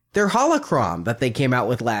 And their holocron that they came out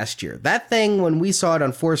with last year. That thing, when we saw it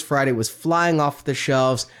on Force Friday, was flying off the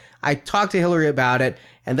shelves. I talked to Hillary about it,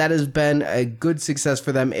 and that has been a good success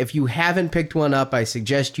for them. If you haven't picked one up, I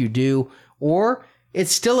suggest you do. Or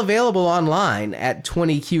it's still available online at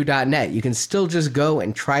 20q.net. You can still just go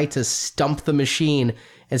and try to stump the machine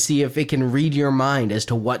and see if it can read your mind as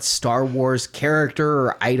to what Star Wars character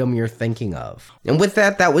or item you're thinking of. And with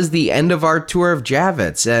that, that was the end of our tour of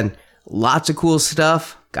Javitz, and lots of cool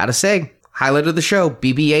stuff. Gotta say, highlight of the show,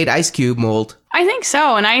 BB-8 Ice Cube mold. I think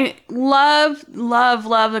so, and I love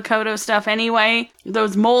the Koto stuff anyway.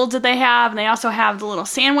 Those molds that they have, and they also have the little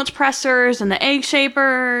sandwich pressers and the egg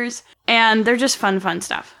shapers, and they're just fun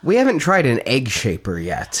stuff. We haven't tried an egg shaper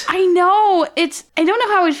yet. I know, I don't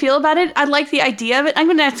know how I would feel about it. I like the idea of it. I'm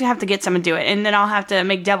gonna have to get some and do it, and then I'll have to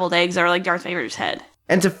make deviled eggs that are like Darth Vader's head.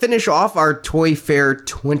 And to finish off our Toy Fair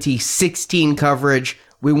 2016 coverage,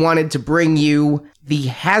 we wanted to bring you the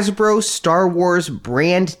Hasbro Star Wars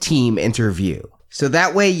brand team interview. So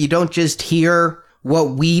that way you don't just hear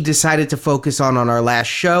what we decided to focus on our last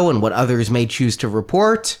show and what others may choose to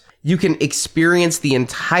report. You can experience the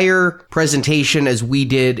entire presentation as we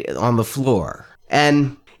did on the floor.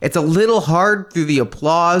 And it's a little hard through the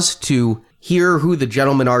applause to hear who the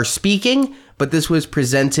gentlemen are speaking, but this was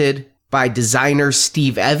presented by designer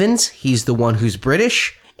Steve Evans. He's the one who's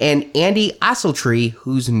British. And Andy Osseltree,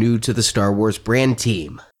 who's new to the Star Wars brand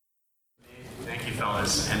team. Thank you,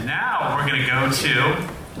 fellas. And now we're going to go to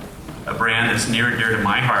a brand that's near and dear to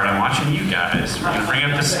my heart. I'm watching you guys. We're going to bring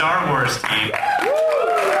up the Star Wars team.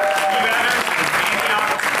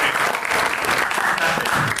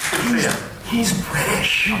 He's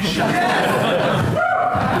British. Little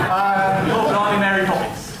Donnie Mary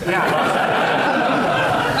Poppins. Yeah.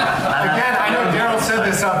 Again, I know Daryl said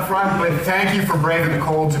this up front, but thank you for braving the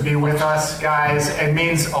cold to be with us, guys. It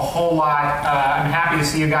means a whole lot. I'm happy to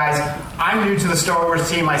see you guys. I'm new to the Star Wars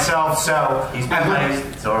team myself, so... He's been raised.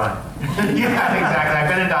 It's all right. Yeah, exactly. I've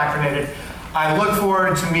been indoctrinated. I look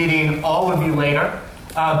forward to meeting all of you later.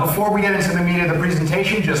 Before we get into the meat of the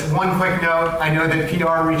presentation, just one quick note. I know that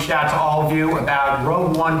PR reached out to all of you about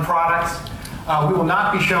Rogue One products. We will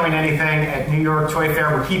not be showing anything at New York Toy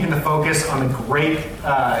Fair. We're keeping the focus on the great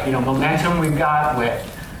momentum we've got with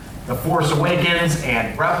The Force Awakens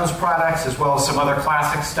and Rebels products, as well as some other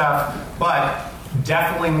classic stuff. But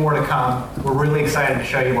definitely more to come. We're really excited to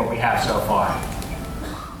show you what we have so far.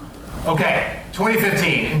 Okay,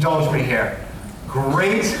 2015, indulge me here.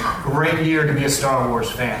 Great year to be a Star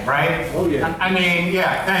Wars fan, right? Oh, yeah. I mean,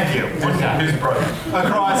 yeah, thank you. Who's brother?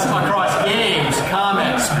 Across games,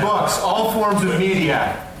 comics, books, all forms of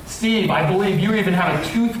media. Steve, I believe you even have a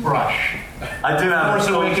toothbrush. I do have Force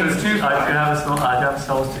a Awakens toothbrush. I do have a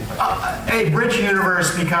Star Wars toothbrush. A rich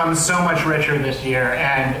universe becomes so much richer this year,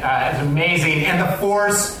 and it's amazing. And the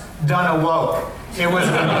Force done awoke. It was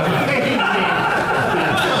amazing.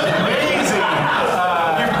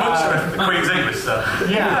 Queen's English stuff.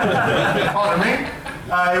 Yeah. Pardon me?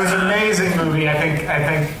 It was an amazing movie. I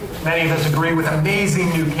think many of us agree with amazing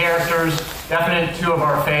new characters. Definite two of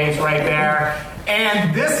our faves right there.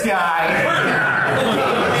 And this guy,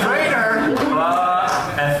 Trader.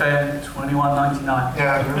 FM 20. $71.99.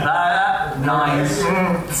 Yeah. Nines.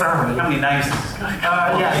 Sorry. How many names is this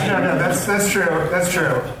guy? That's true. That's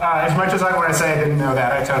true. As much as I want to say I didn't know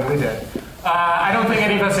that, I totally did. I don't think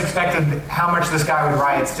any of us expected how much this guy would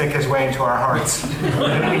riot stick his way into our hearts. We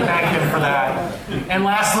thank him for that. And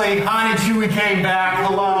lastly, Han and Chewie came back.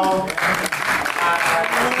 Hello.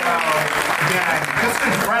 Again, just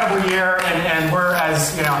an incredible year, and we're,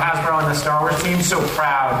 as you know, Hasbro and the Star Wars team, so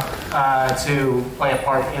proud to play a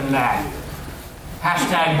part in that.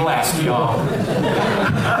 Hashtag blessed, y'all.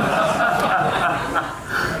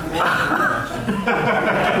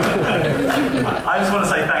 I just want to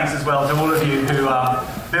say thanks as well to all of you who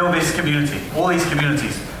build this community, all these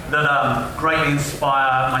communities that greatly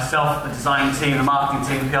inspire myself, the design team, the marketing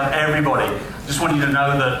team, the PR, everybody. Just want you to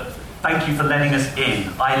know that thank you for letting us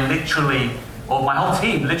in. I literally, or my whole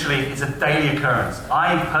team, literally, it's a daily occurrence.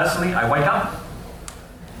 I personally, I wake up,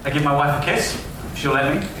 I give my wife a kiss, if she'll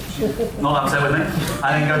let me. Not upset with me.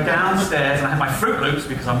 I then go downstairs and I have my Fruit Loops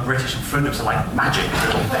because I'm British and Fruit Loops are like magic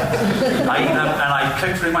little things. I eat them and I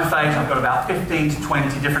click through my phone. I've got about 15 to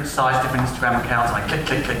 20 different size, different Instagram accounts, and I click.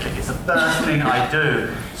 It's the first thing I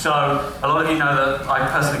do. So a lot of you know that I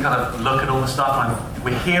personally kind of look at all the stuff and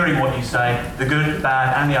we're hearing what you say, the good, the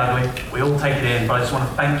bad, and the ugly. We all take it in, but I just want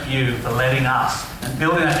to thank you for letting us and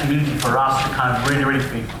building that community for us to kind of really, really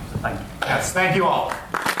feed. So thank you. Yes, thank you all.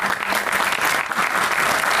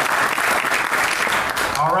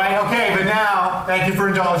 All right, okay, but now, thank you for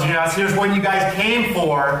indulging us. Here's what you guys came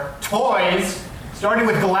for. Toys, starting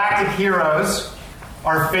with Galactic Heroes,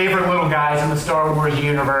 our favorite little guys in the Star Wars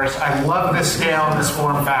universe. I love this scale and this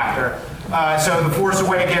form factor. So The Force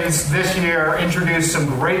Awakens this year introduced some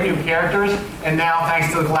great new characters, and now,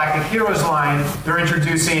 thanks to the Galactic Heroes line, they're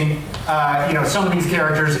introducing some of these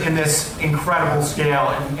characters in this incredible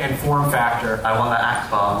scale and form factor. I want that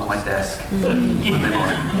Akbar on my desk.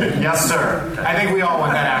 Yes, sir. I think we all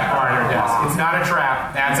want that Akbar on our desk. It's not a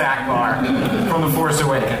trap. That's Akbar from The Force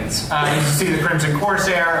Awakens. You can see the Crimson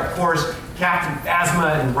Corsair, of course, Captain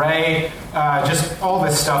Phasma and Rey. Just all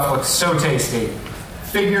this stuff looks so tasty.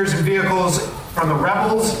 Figures and vehicles from the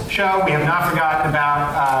Rebels show. We have not forgotten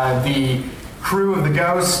about the crew of the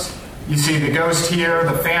Ghost. You see the Ghost here,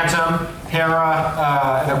 the Phantom,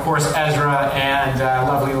 Hera, and of course Ezra, and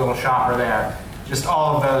lovely little Chopper there. Just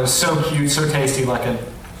all of those, so cute, so tasty looking.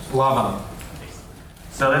 Love them.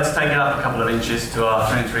 So let's take it up a couple of inches to our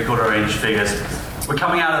 3 3/4 inch figures. We're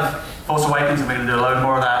coming out of Force Awakens and we're going to do a load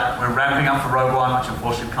more of that. We're ramping up for Rogue One, which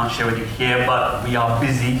unfortunately we can't share with you here, but we are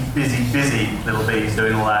busy little bees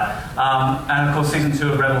doing all that. And of course Season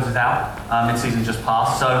 2 of Rebels is out, mid-season just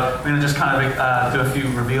passed, so we're going to just kind of do a few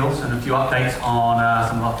reveals and a few updates on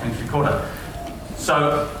some of our 3 3/4.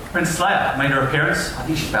 So Princess Leia made her appearance. I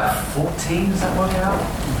think she's about 14, does that work out?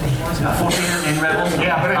 She's about 14 in Rebels.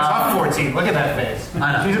 Yeah, but it's not 14. Look at that face.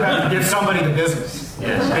 I know. She's about to give somebody the business.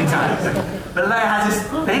 Yes. Big time. But Leia has this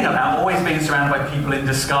thing about always being surrounded by people in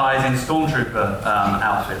disguise in stormtrooper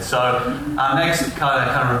outfits. So next kind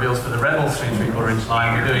of reveals for the Rebels 3 3/4 inch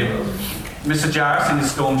line, we're doing Mr. Jarrus in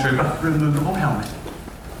his stormtrooper removable helmet.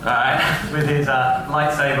 Alright, with his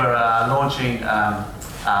lightsaber launching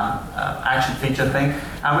action feature thing.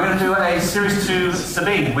 And we're going to do a Series 2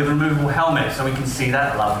 Sabine with removable helmet so we can see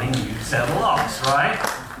that lovely new set of locks, right?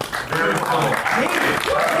 Very cool.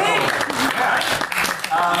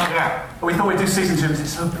 But we thought we'd do Season 2 because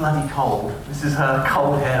it's so bloody cold. This is her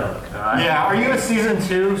cold hair look, alright? Yeah, are you a Season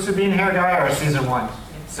 2 Sabine hair guy or a Season 1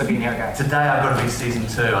 Sabine hair guy? Today I've got to be Season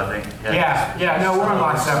 2, I think. Yeah, no, we're on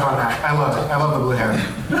lockstep on that. I love it. I love the blue hair.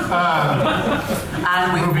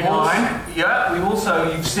 And moving on. Yeah, we've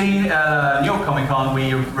also, you've seen New York Comic Con,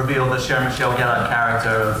 we revealed the Sarah Michelle Gellar character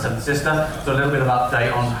of the Seventh Sister. So a little bit of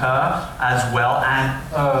update on her as well. And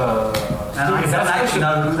I don't actually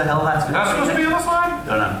know who the hell that's going to be. That's supposed to be on the slide?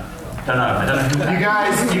 Don't know. I don't know who that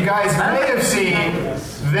is. You guys may have seen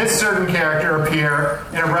this certain character appear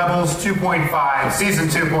in a Rebels 2.5, Season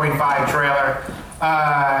 2.5 trailer.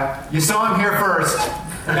 You saw him here first,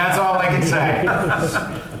 and that's all I can say.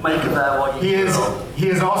 Make of that what you will. He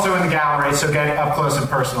is also in the gallery, so get up close and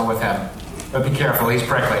personal with him. But be careful, he's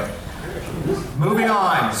prickly. Moving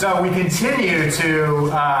on. So we continue to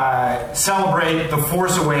celebrate The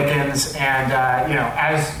Force Awakens, and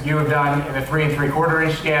as you have done in a 3 3/4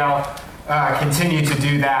 inch scale, continue to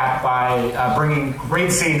do that by bringing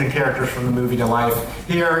great scenes and characters from the movie to life.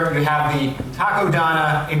 Here you have the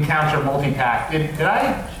Takodana Encounter multi-pack. Did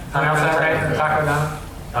I pronounce that right? Takodana?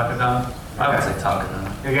 Takodana? I would say Takodana.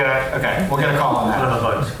 Okay, we'll get a call on that. We'll have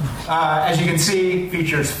a vote. As you can see,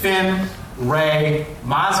 features Finn, Rey,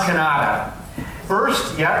 Maz Kanata.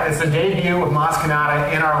 First, it's the debut of Maz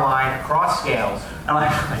Kanata in our line across scales. And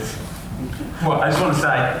Well, I just want to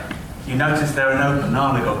say, you notice there are no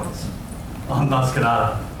banana goggles on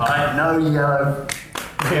Mascanada, right? No yellow.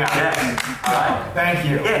 Yeah. Yes. Right. Thank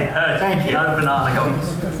you. Yeah. Thank you. No banana goggles.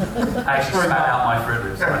 I actually spat out my Fruit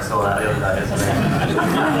Loops when I saw that the other day.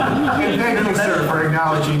 And thank you, sir, for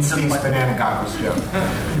acknowledging Steve's banana goggles joke.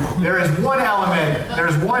 There's one element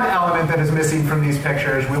that is missing from these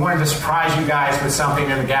pictures. We wanted to surprise you guys with something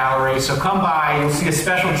in the gallery. So come by. You'll see a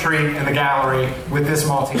special treat in the gallery with this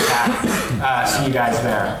multi-pack. See you guys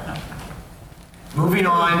there. Moving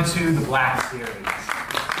on to the Black Series.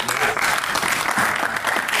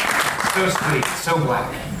 So sweet, so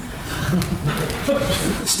black.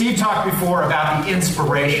 Steve talked before about the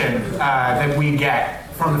inspiration that we get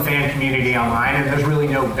from the fan community online, and there's really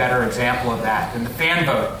no better example of that than the fan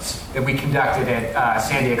votes that we conducted at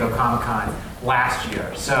San Diego Comic-Con last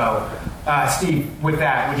year. So, Steve, with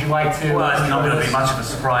that, would you like to... Well, it's not going to be much of a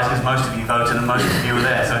surprise because most of you voted and most of you were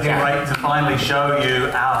there. So it's great to finally show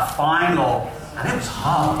you our final... And it was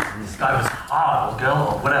hard. This guy was hard, or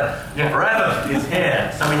girl, or whatever. Yeah. Revan is here.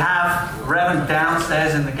 So we have Revan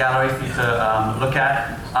downstairs in the gallery for you to look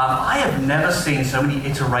at. I have never seen so many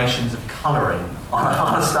iterations of colouring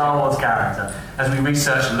on a Star Wars character. As we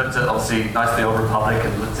researched and looked at, obviously, Knights of the Old Republic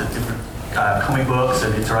and looked at different comic books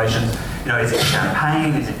and iterations. You know, is it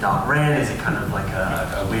champagne? Is it dark red? Is it kind of like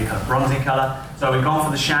a weird kind of bronzy colour? So we've gone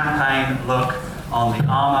for the champagne look on the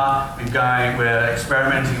armour. We're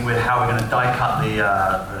experimenting with how we're going to die cut the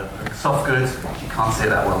soft goods. You can't see it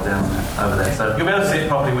that well down there, over there. So you'll be able to see it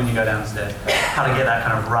properly when you go downstairs. How to get that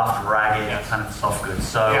kind of rough, raggy kind of soft goods.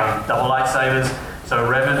 So double lightsabers. So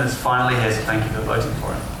Revan is finally here, so thank you for voting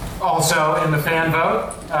for him. Also in the fan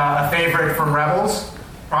vote, a favorite from Rebels.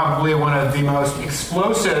 Probably one of the most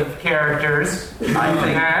explosive characters. I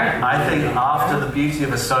think after the beauty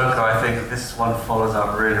of Ahsoka, I think this one follows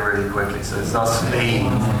up really, really quickly. So it's us being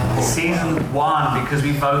season 1 because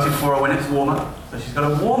we voted for her when it's warmer. So she's got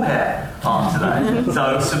a warm hair on today.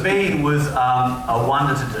 So Sabine was a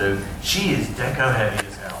wonder to do. She is deco heavy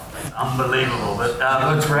as hell. It's unbelievable. But it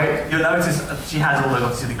looks great. You'll notice she has all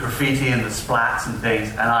the graffiti and the splats and things.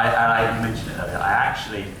 And I mentioned it earlier.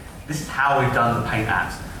 This is how we've done the paint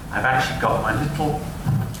apps. I've actually got my little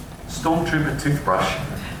Stormtrooper toothbrush.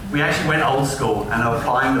 We actually went old school and are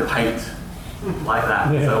applying the paint like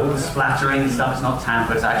that. Yeah. So all the splattering stuff is not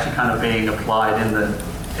tamper, it's actually kind of being applied in the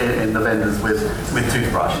vendors with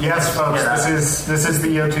toothbrush. Yes, folks, this is the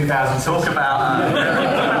year 2000. Talk about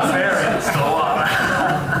variants or what?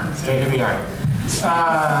 State of the art.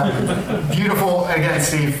 Beautiful, again,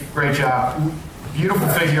 Steve, great job. Beautiful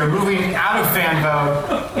figure, moving out of fan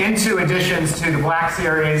vote into additions to the Black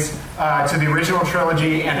Series, to the original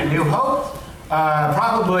trilogy, and A New Hope.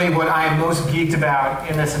 Probably what I am most geeked about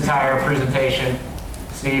in this entire presentation.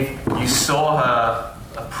 Steve? You saw her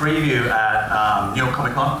a preview at New York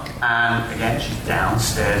Comic Con, and again, she's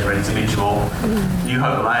downstairs ready to meet you all. New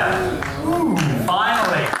Hope Leia.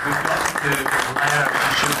 Finally, we've got to do Leia as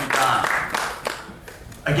it should be done.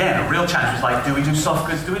 Again, a real challenge was like, do we do soft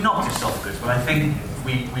goods? Do we not do soft goods? Well, I think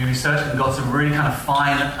we researched and got some really kind of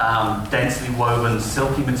fine, densely woven,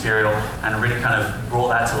 silky material and really kind of brought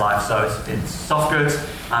that to life. So it's soft goods.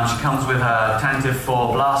 She comes with her Tantive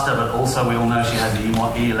 4 blaster, but also we all know she has the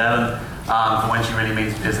E11 for when she really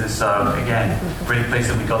means business. So again, really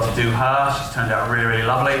pleased that we got to do her. She's turned out really, really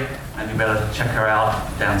lovely. And you better check her out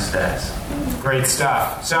downstairs. Great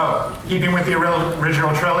stuff. So, keeping with the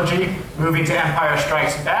original trilogy, moving to Empire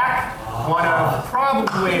Strikes Back, one of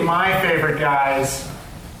probably my favorite guys.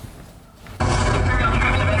 It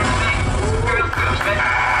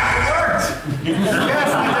worked!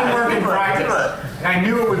 Yes, it didn't work in practice. I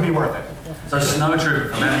knew it would be worth it. So, Snow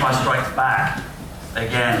Troop from Empire Strikes Back,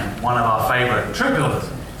 again, one of our favorite troop builders.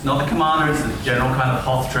 It's not the commander, it's the general kind of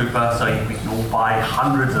Hoth trooper, so we can all buy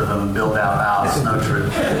hundreds of them and build out our snow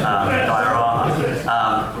troop diorama.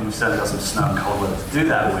 And we've certainly got some snow and cold weather to do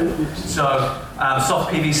that with. So, soft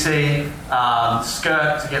PVC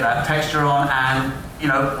skirt to get that texture on, and you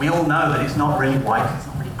know, we all know that it's not really white, it's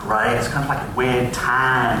not really grey, it's kind of like a weird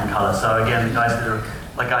tan colour. So again, the guys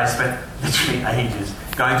spent literally ages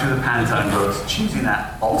going through the Pantone books, choosing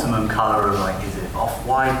that optimum colour of like, is it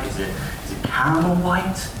off-white, is it caramel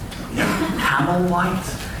white? Is it camel white?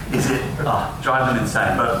 Is it... drive them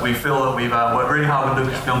insane. But we feel that we've worked really hard with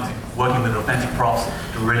Lucasfilm, working with authentic props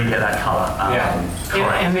to really get that colour.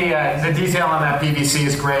 And the detail on that PVC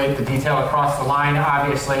is great. The detail across the line,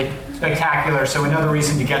 obviously, spectacular. So another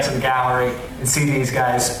reason to get to the gallery and see these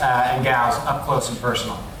guys and gals up close and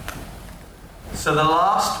personal. So the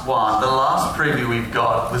last preview we've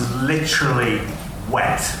got was literally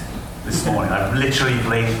wet. this morning. I've literally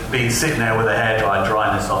been sitting there with a hairdryer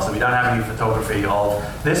drying this off, so we don't have any photography of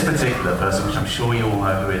this particular person, which I'm sure you all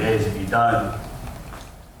know who it is. If you don't,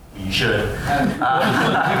 you should.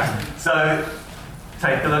 So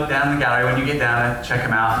take a look down the gallery. When you get down there, check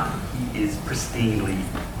him out. He is pristinely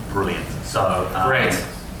brilliant. So Great.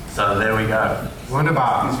 So there we go.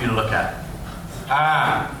 Wunderbar. Things for you to look at.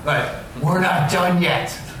 But we're not done yet.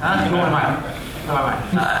 Who am I?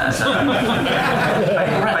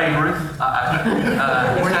 Babe Ruth.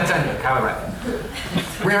 We're not done yet. Kylo Ren.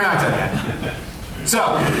 We're not done yet. So,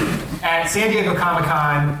 at San Diego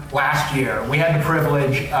Comic-Con last year, we had the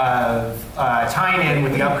privilege of tying in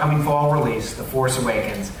with the upcoming fall release, The Force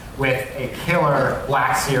Awakens, with a killer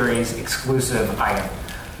Black Series exclusive item.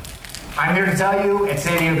 I'm here to tell you, at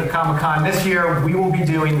San Diego Comic-Con this year, we will be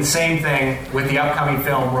doing the same thing with the upcoming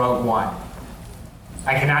film Rogue One.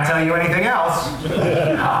 I cannot tell you anything else,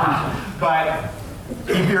 but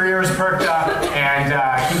keep your ears perked up and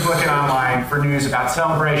keep looking online for news about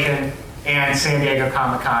Celebration and San Diego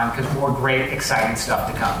Comic-Con, because more great, exciting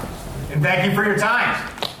stuff to come. And thank you for your time.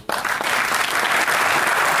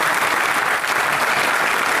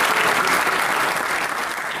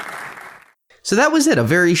 So that was it, a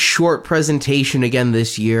very short presentation again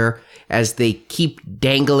this year as they keep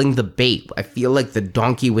dangling the bait. I feel like the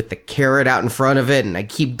donkey with the carrot out in front of it, and I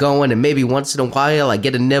keep going, and maybe once in a while I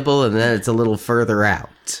get a nibble, and then it's a little further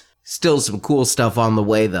out. Still some cool stuff on the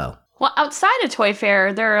way, though. Well, outside of Toy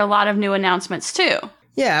Fair, there are a lot of new announcements, too.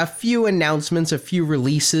 Yeah, a few announcements, a few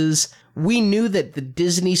releases. We knew that the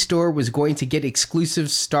Disney Store was going to get exclusive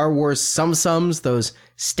Star Wars Sum-Sums, those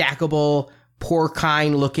stackable,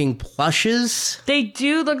 porcine-looking plushes. They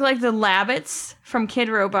do look like the Labbits from Kid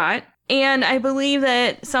Robot. And I believe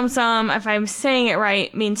that Sum, if I'm saying it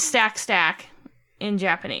right, means stack in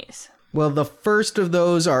Japanese. Well, the first of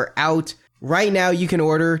those are out. Right now you can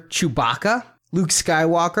order Chewbacca, Luke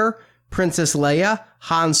Skywalker, Princess Leia,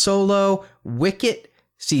 Han Solo, Wicket,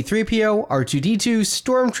 C-3PO, R2-D2,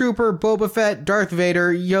 Stormtrooper, Boba Fett, Darth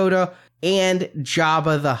Vader, Yoda, and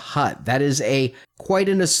Jabba the Hutt. That is quite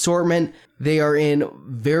an assortment. They are in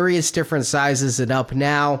various different sizes and up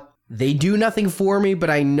now. They do nothing for me, but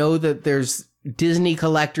I know that there's Disney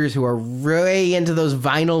collectors who are really into those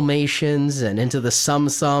vinylmations and into the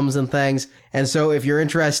Sum-Sums and things. And so if you're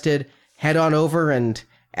interested, head on over and,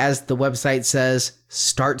 as the website says,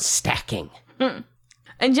 start stacking. And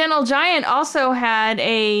Gentle Giant also had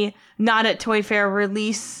a Not at Toy Fair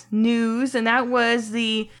release news, and that was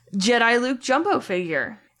the Jedi Luke Jumbo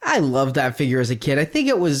figure. I loved that figure as a kid. I think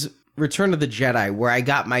it was Return of the Jedi where I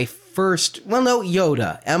got my first,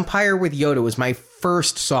 Yoda. Empire with Yoda was my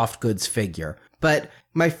first soft goods figure. But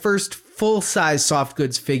my first full-size soft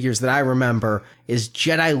goods figures that I remember is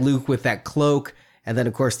Jedi Luke with that cloak, and then,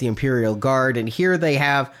 of course, the Imperial Guard. And here they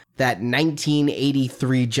have that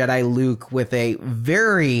 1983 Jedi Luke with a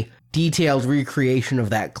very detailed recreation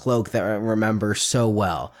of that cloak that I remember so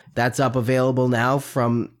well. That's up available now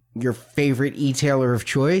from your favorite e-tailer of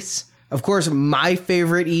choice. Of course, my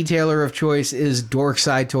favorite e-tailer of choice is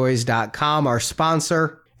DorksideToys.com, our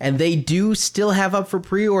sponsor. And they do still have up for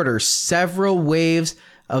pre-order several waves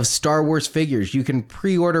of Star Wars figures. You can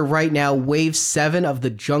pre-order right now Wave 7 of the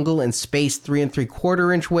Jungle and Space 3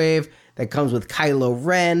 3/4 inch wave that comes with Kylo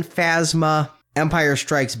Ren, Phasma, Empire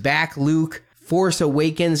Strikes Back Luke, Force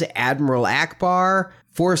Awakens Admiral Akbar,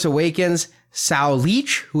 Force Awakens Sao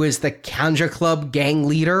Leech, who is the Kanja Club gang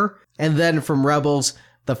leader, and then from Rebels,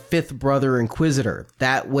 the fifth brother Inquisitor.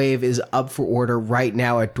 That wave is up for order right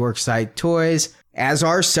now at Dorkside Toys, as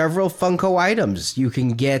are several Funko items. You can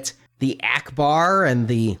get the Akbar and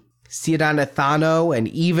the Ciudadano Thano, and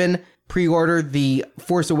even pre-order the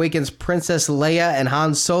Force Awakens Princess Leia and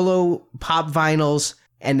Han Solo pop vinyls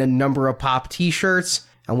and a number of pop t-shirts.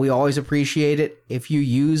 And we always appreciate it if you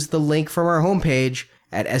use the link from our homepage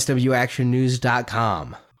at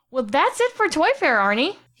swactionnews.com. Well, that's it for Toy Fair,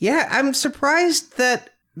 Arnie. Yeah, I'm surprised that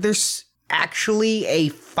there's actually a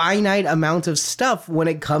finite amount of stuff when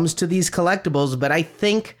it comes to these collectibles, but I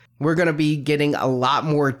think we're going to be getting a lot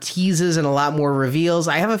more teases and a lot more reveals.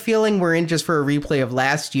 I have a feeling we're in just for a replay of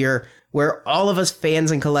last year, where all of us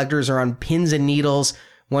fans and collectors are on pins and needles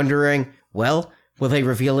wondering, well, will they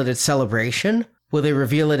reveal it at Celebration? Will they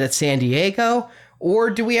reveal it at San Diego? Or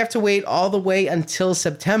do we have to wait all the way until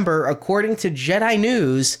September? According to Jedi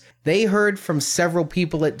News, they heard from several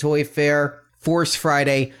people at Toy Fair, Force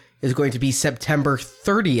Friday is going to be September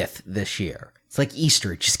 30th this year. It's like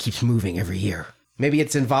Easter, it just keeps moving every year. Maybe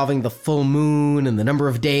it's involving the full moon and the number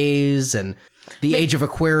of days and the age of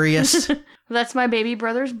Aquarius. That's my baby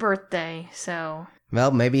brother's birthday, so...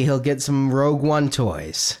 Well, maybe he'll get some Rogue One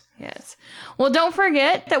toys. Yes. Well, don't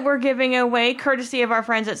forget that we're giving away, courtesy of our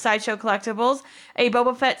friends at Sideshow Collectibles, a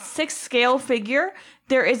Boba Fett 6-scale figure.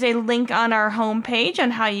 There is a link on our homepage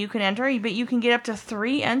on how you can enter, but you can get up to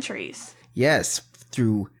 3 entries. Yes,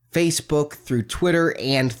 through Facebook, through Twitter,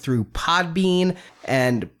 and through Podbean.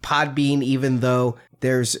 And Podbean, even though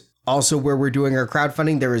there's also where we're doing our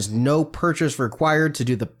crowdfunding, there is no purchase required to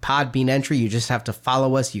do the Podbean entry. You just have to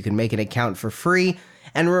follow us. You can make an account for free.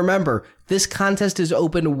 And remember, this contest is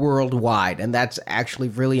open worldwide, and that's actually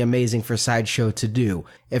really amazing for Sideshow to do.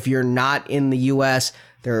 If you're not in the US,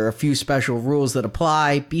 there are a few special rules that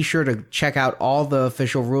apply. Be sure to check out all the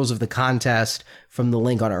official rules of the contest from the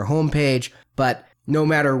link on our homepage. But no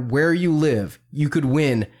matter where you live, you could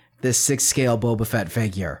win this 6-scale Boba Fett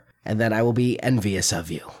figure, and then I will be envious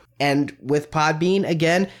of you. And with Podbean,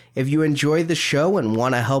 again, if you enjoy the show and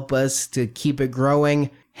want to help us to keep it growing,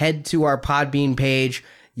 head to our Podbean page.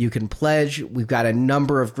 You can pledge. We've got a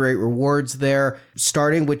number of great rewards there,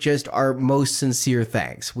 starting with just our most sincere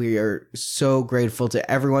thanks. We are so grateful to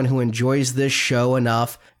everyone who enjoys this show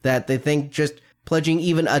enough that they think just pledging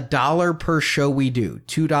even $1 per show we do,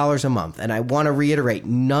 $2 a month. And I want to reiterate,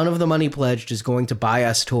 none of the money pledged is going to buy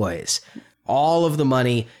us toys. All of the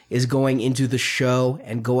money is going into the show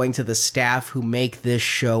and going to the staff who make this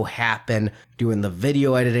show happen, doing the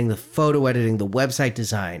video editing, the photo editing, the website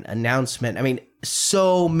design, announcement. I mean,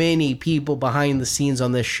 so many people behind the scenes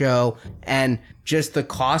on this show, and just the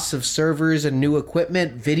costs of servers and new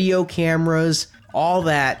equipment, video cameras, all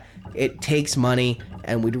that. It takes money,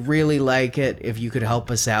 and we'd really like it if you could help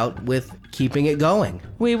us out with keeping it going.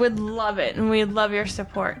 We would love it, and we'd love your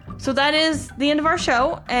support. So that is the end of our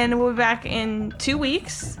show, and we'll be back in 2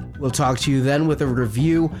 weeks. We'll talk to you then with a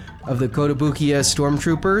review of the Kotobukiya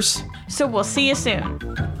Stormtroopers. So we'll see you soon.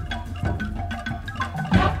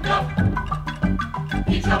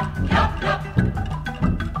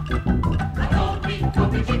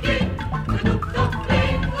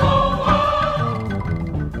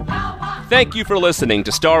 Thank you for listening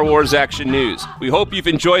to Star Wars Action News. We hope you've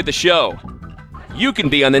enjoyed the show. You can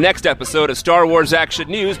be on the next episode of Star Wars Action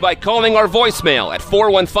News by calling our voicemail at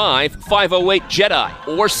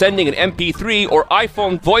 415-508-JEDI or sending an MP3 or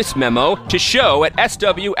iPhone voice memo to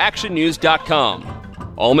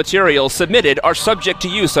show@swactionnews.com. All materials submitted are subject to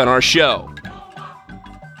use on our show.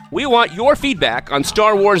 We want your feedback on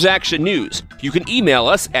Star Wars Action News. You can email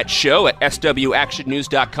us at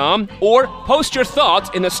show@swactionnews.com or post your thoughts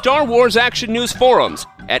in the Star Wars Action News forums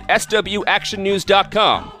at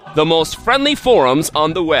swactionnews.com, the most friendly forums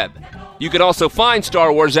on the web. You can also find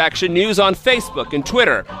Star Wars Action News on Facebook and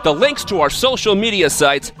Twitter. The links to our social media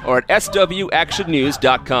sites are at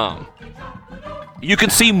swactionnews.com. You can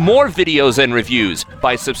see more videos and reviews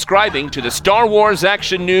by subscribing to the Star Wars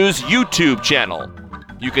Action News YouTube channel.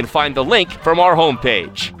 You can find the link from our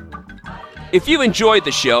homepage. If you enjoyed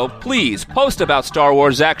the show, please post about Star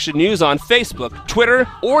Wars Action News on Facebook, Twitter,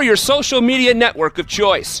 or your social media network of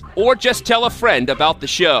choice, or just tell a friend about the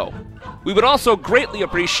show. We would also greatly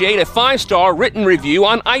appreciate a 5-star written review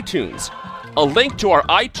on iTunes. A link to our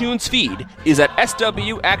iTunes feed is at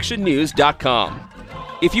swactionnews.com.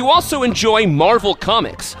 If you also enjoy Marvel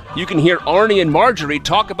Comics, you can hear Arnie and Marjorie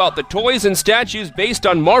talk about the toys and statues based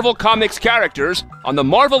on Marvel Comics characters on the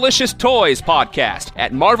Marvelicious Toys podcast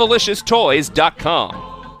at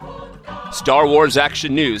marvelicioustoys.com. Star Wars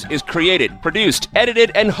Action News is created, produced,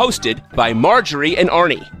 edited, and hosted by Marjorie and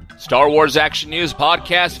Arnie. Star Wars Action News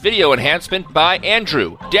podcast video enhancement by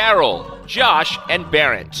Andrew, Daryl, Josh, and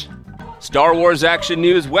Barrett. Star Wars Action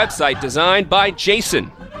News website designed by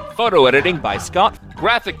Jason. Photo editing by Scott.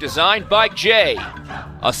 Graphic design by Jay.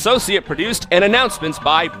 Associate produced and announcements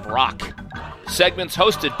by Brock. Segments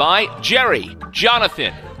hosted by Jerry,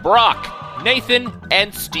 Jonathan, Brock, Nathan,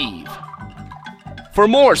 and Steve. For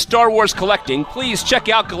more Star Wars collecting, please check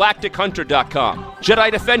out GalacticHunter.com,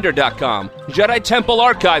 JediDefender.com,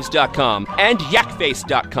 JediTempleArchives.com, and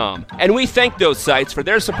YakFace.com. And we thank those sites for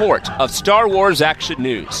their support of Star Wars Action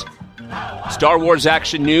News. Star Wars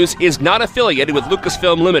Action News is not affiliated with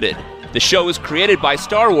Lucasfilm Limited. The show is created by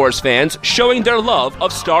Star Wars fans showing their love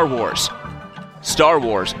of Star Wars. Star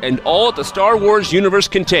Wars and all that the Star Wars universe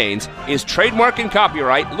contains is trademark and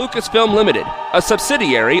copyright Lucasfilm Limited, a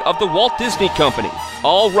subsidiary of the Walt Disney Company.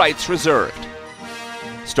 All rights reserved.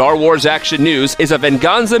 Star Wars Action News is a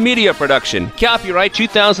Venganza Media production. Copyright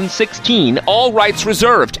 2016, all rights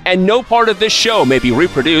reserved, and no part of this show may be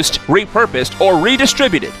reproduced, repurposed, or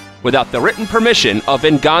redistributed without the written permission of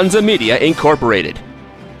Venganza Media Incorporated.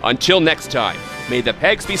 Until next time, may the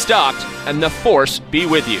pegs be stocked and the Force be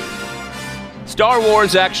with you. Star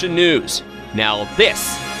Wars Action News. Now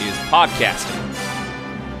this is podcasting.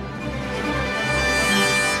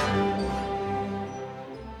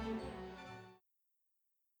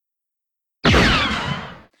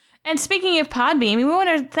 And speaking of Podbeam, we want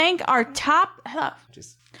to thank our top...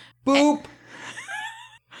 Just boop.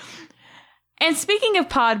 And speaking of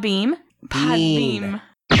Podbeam...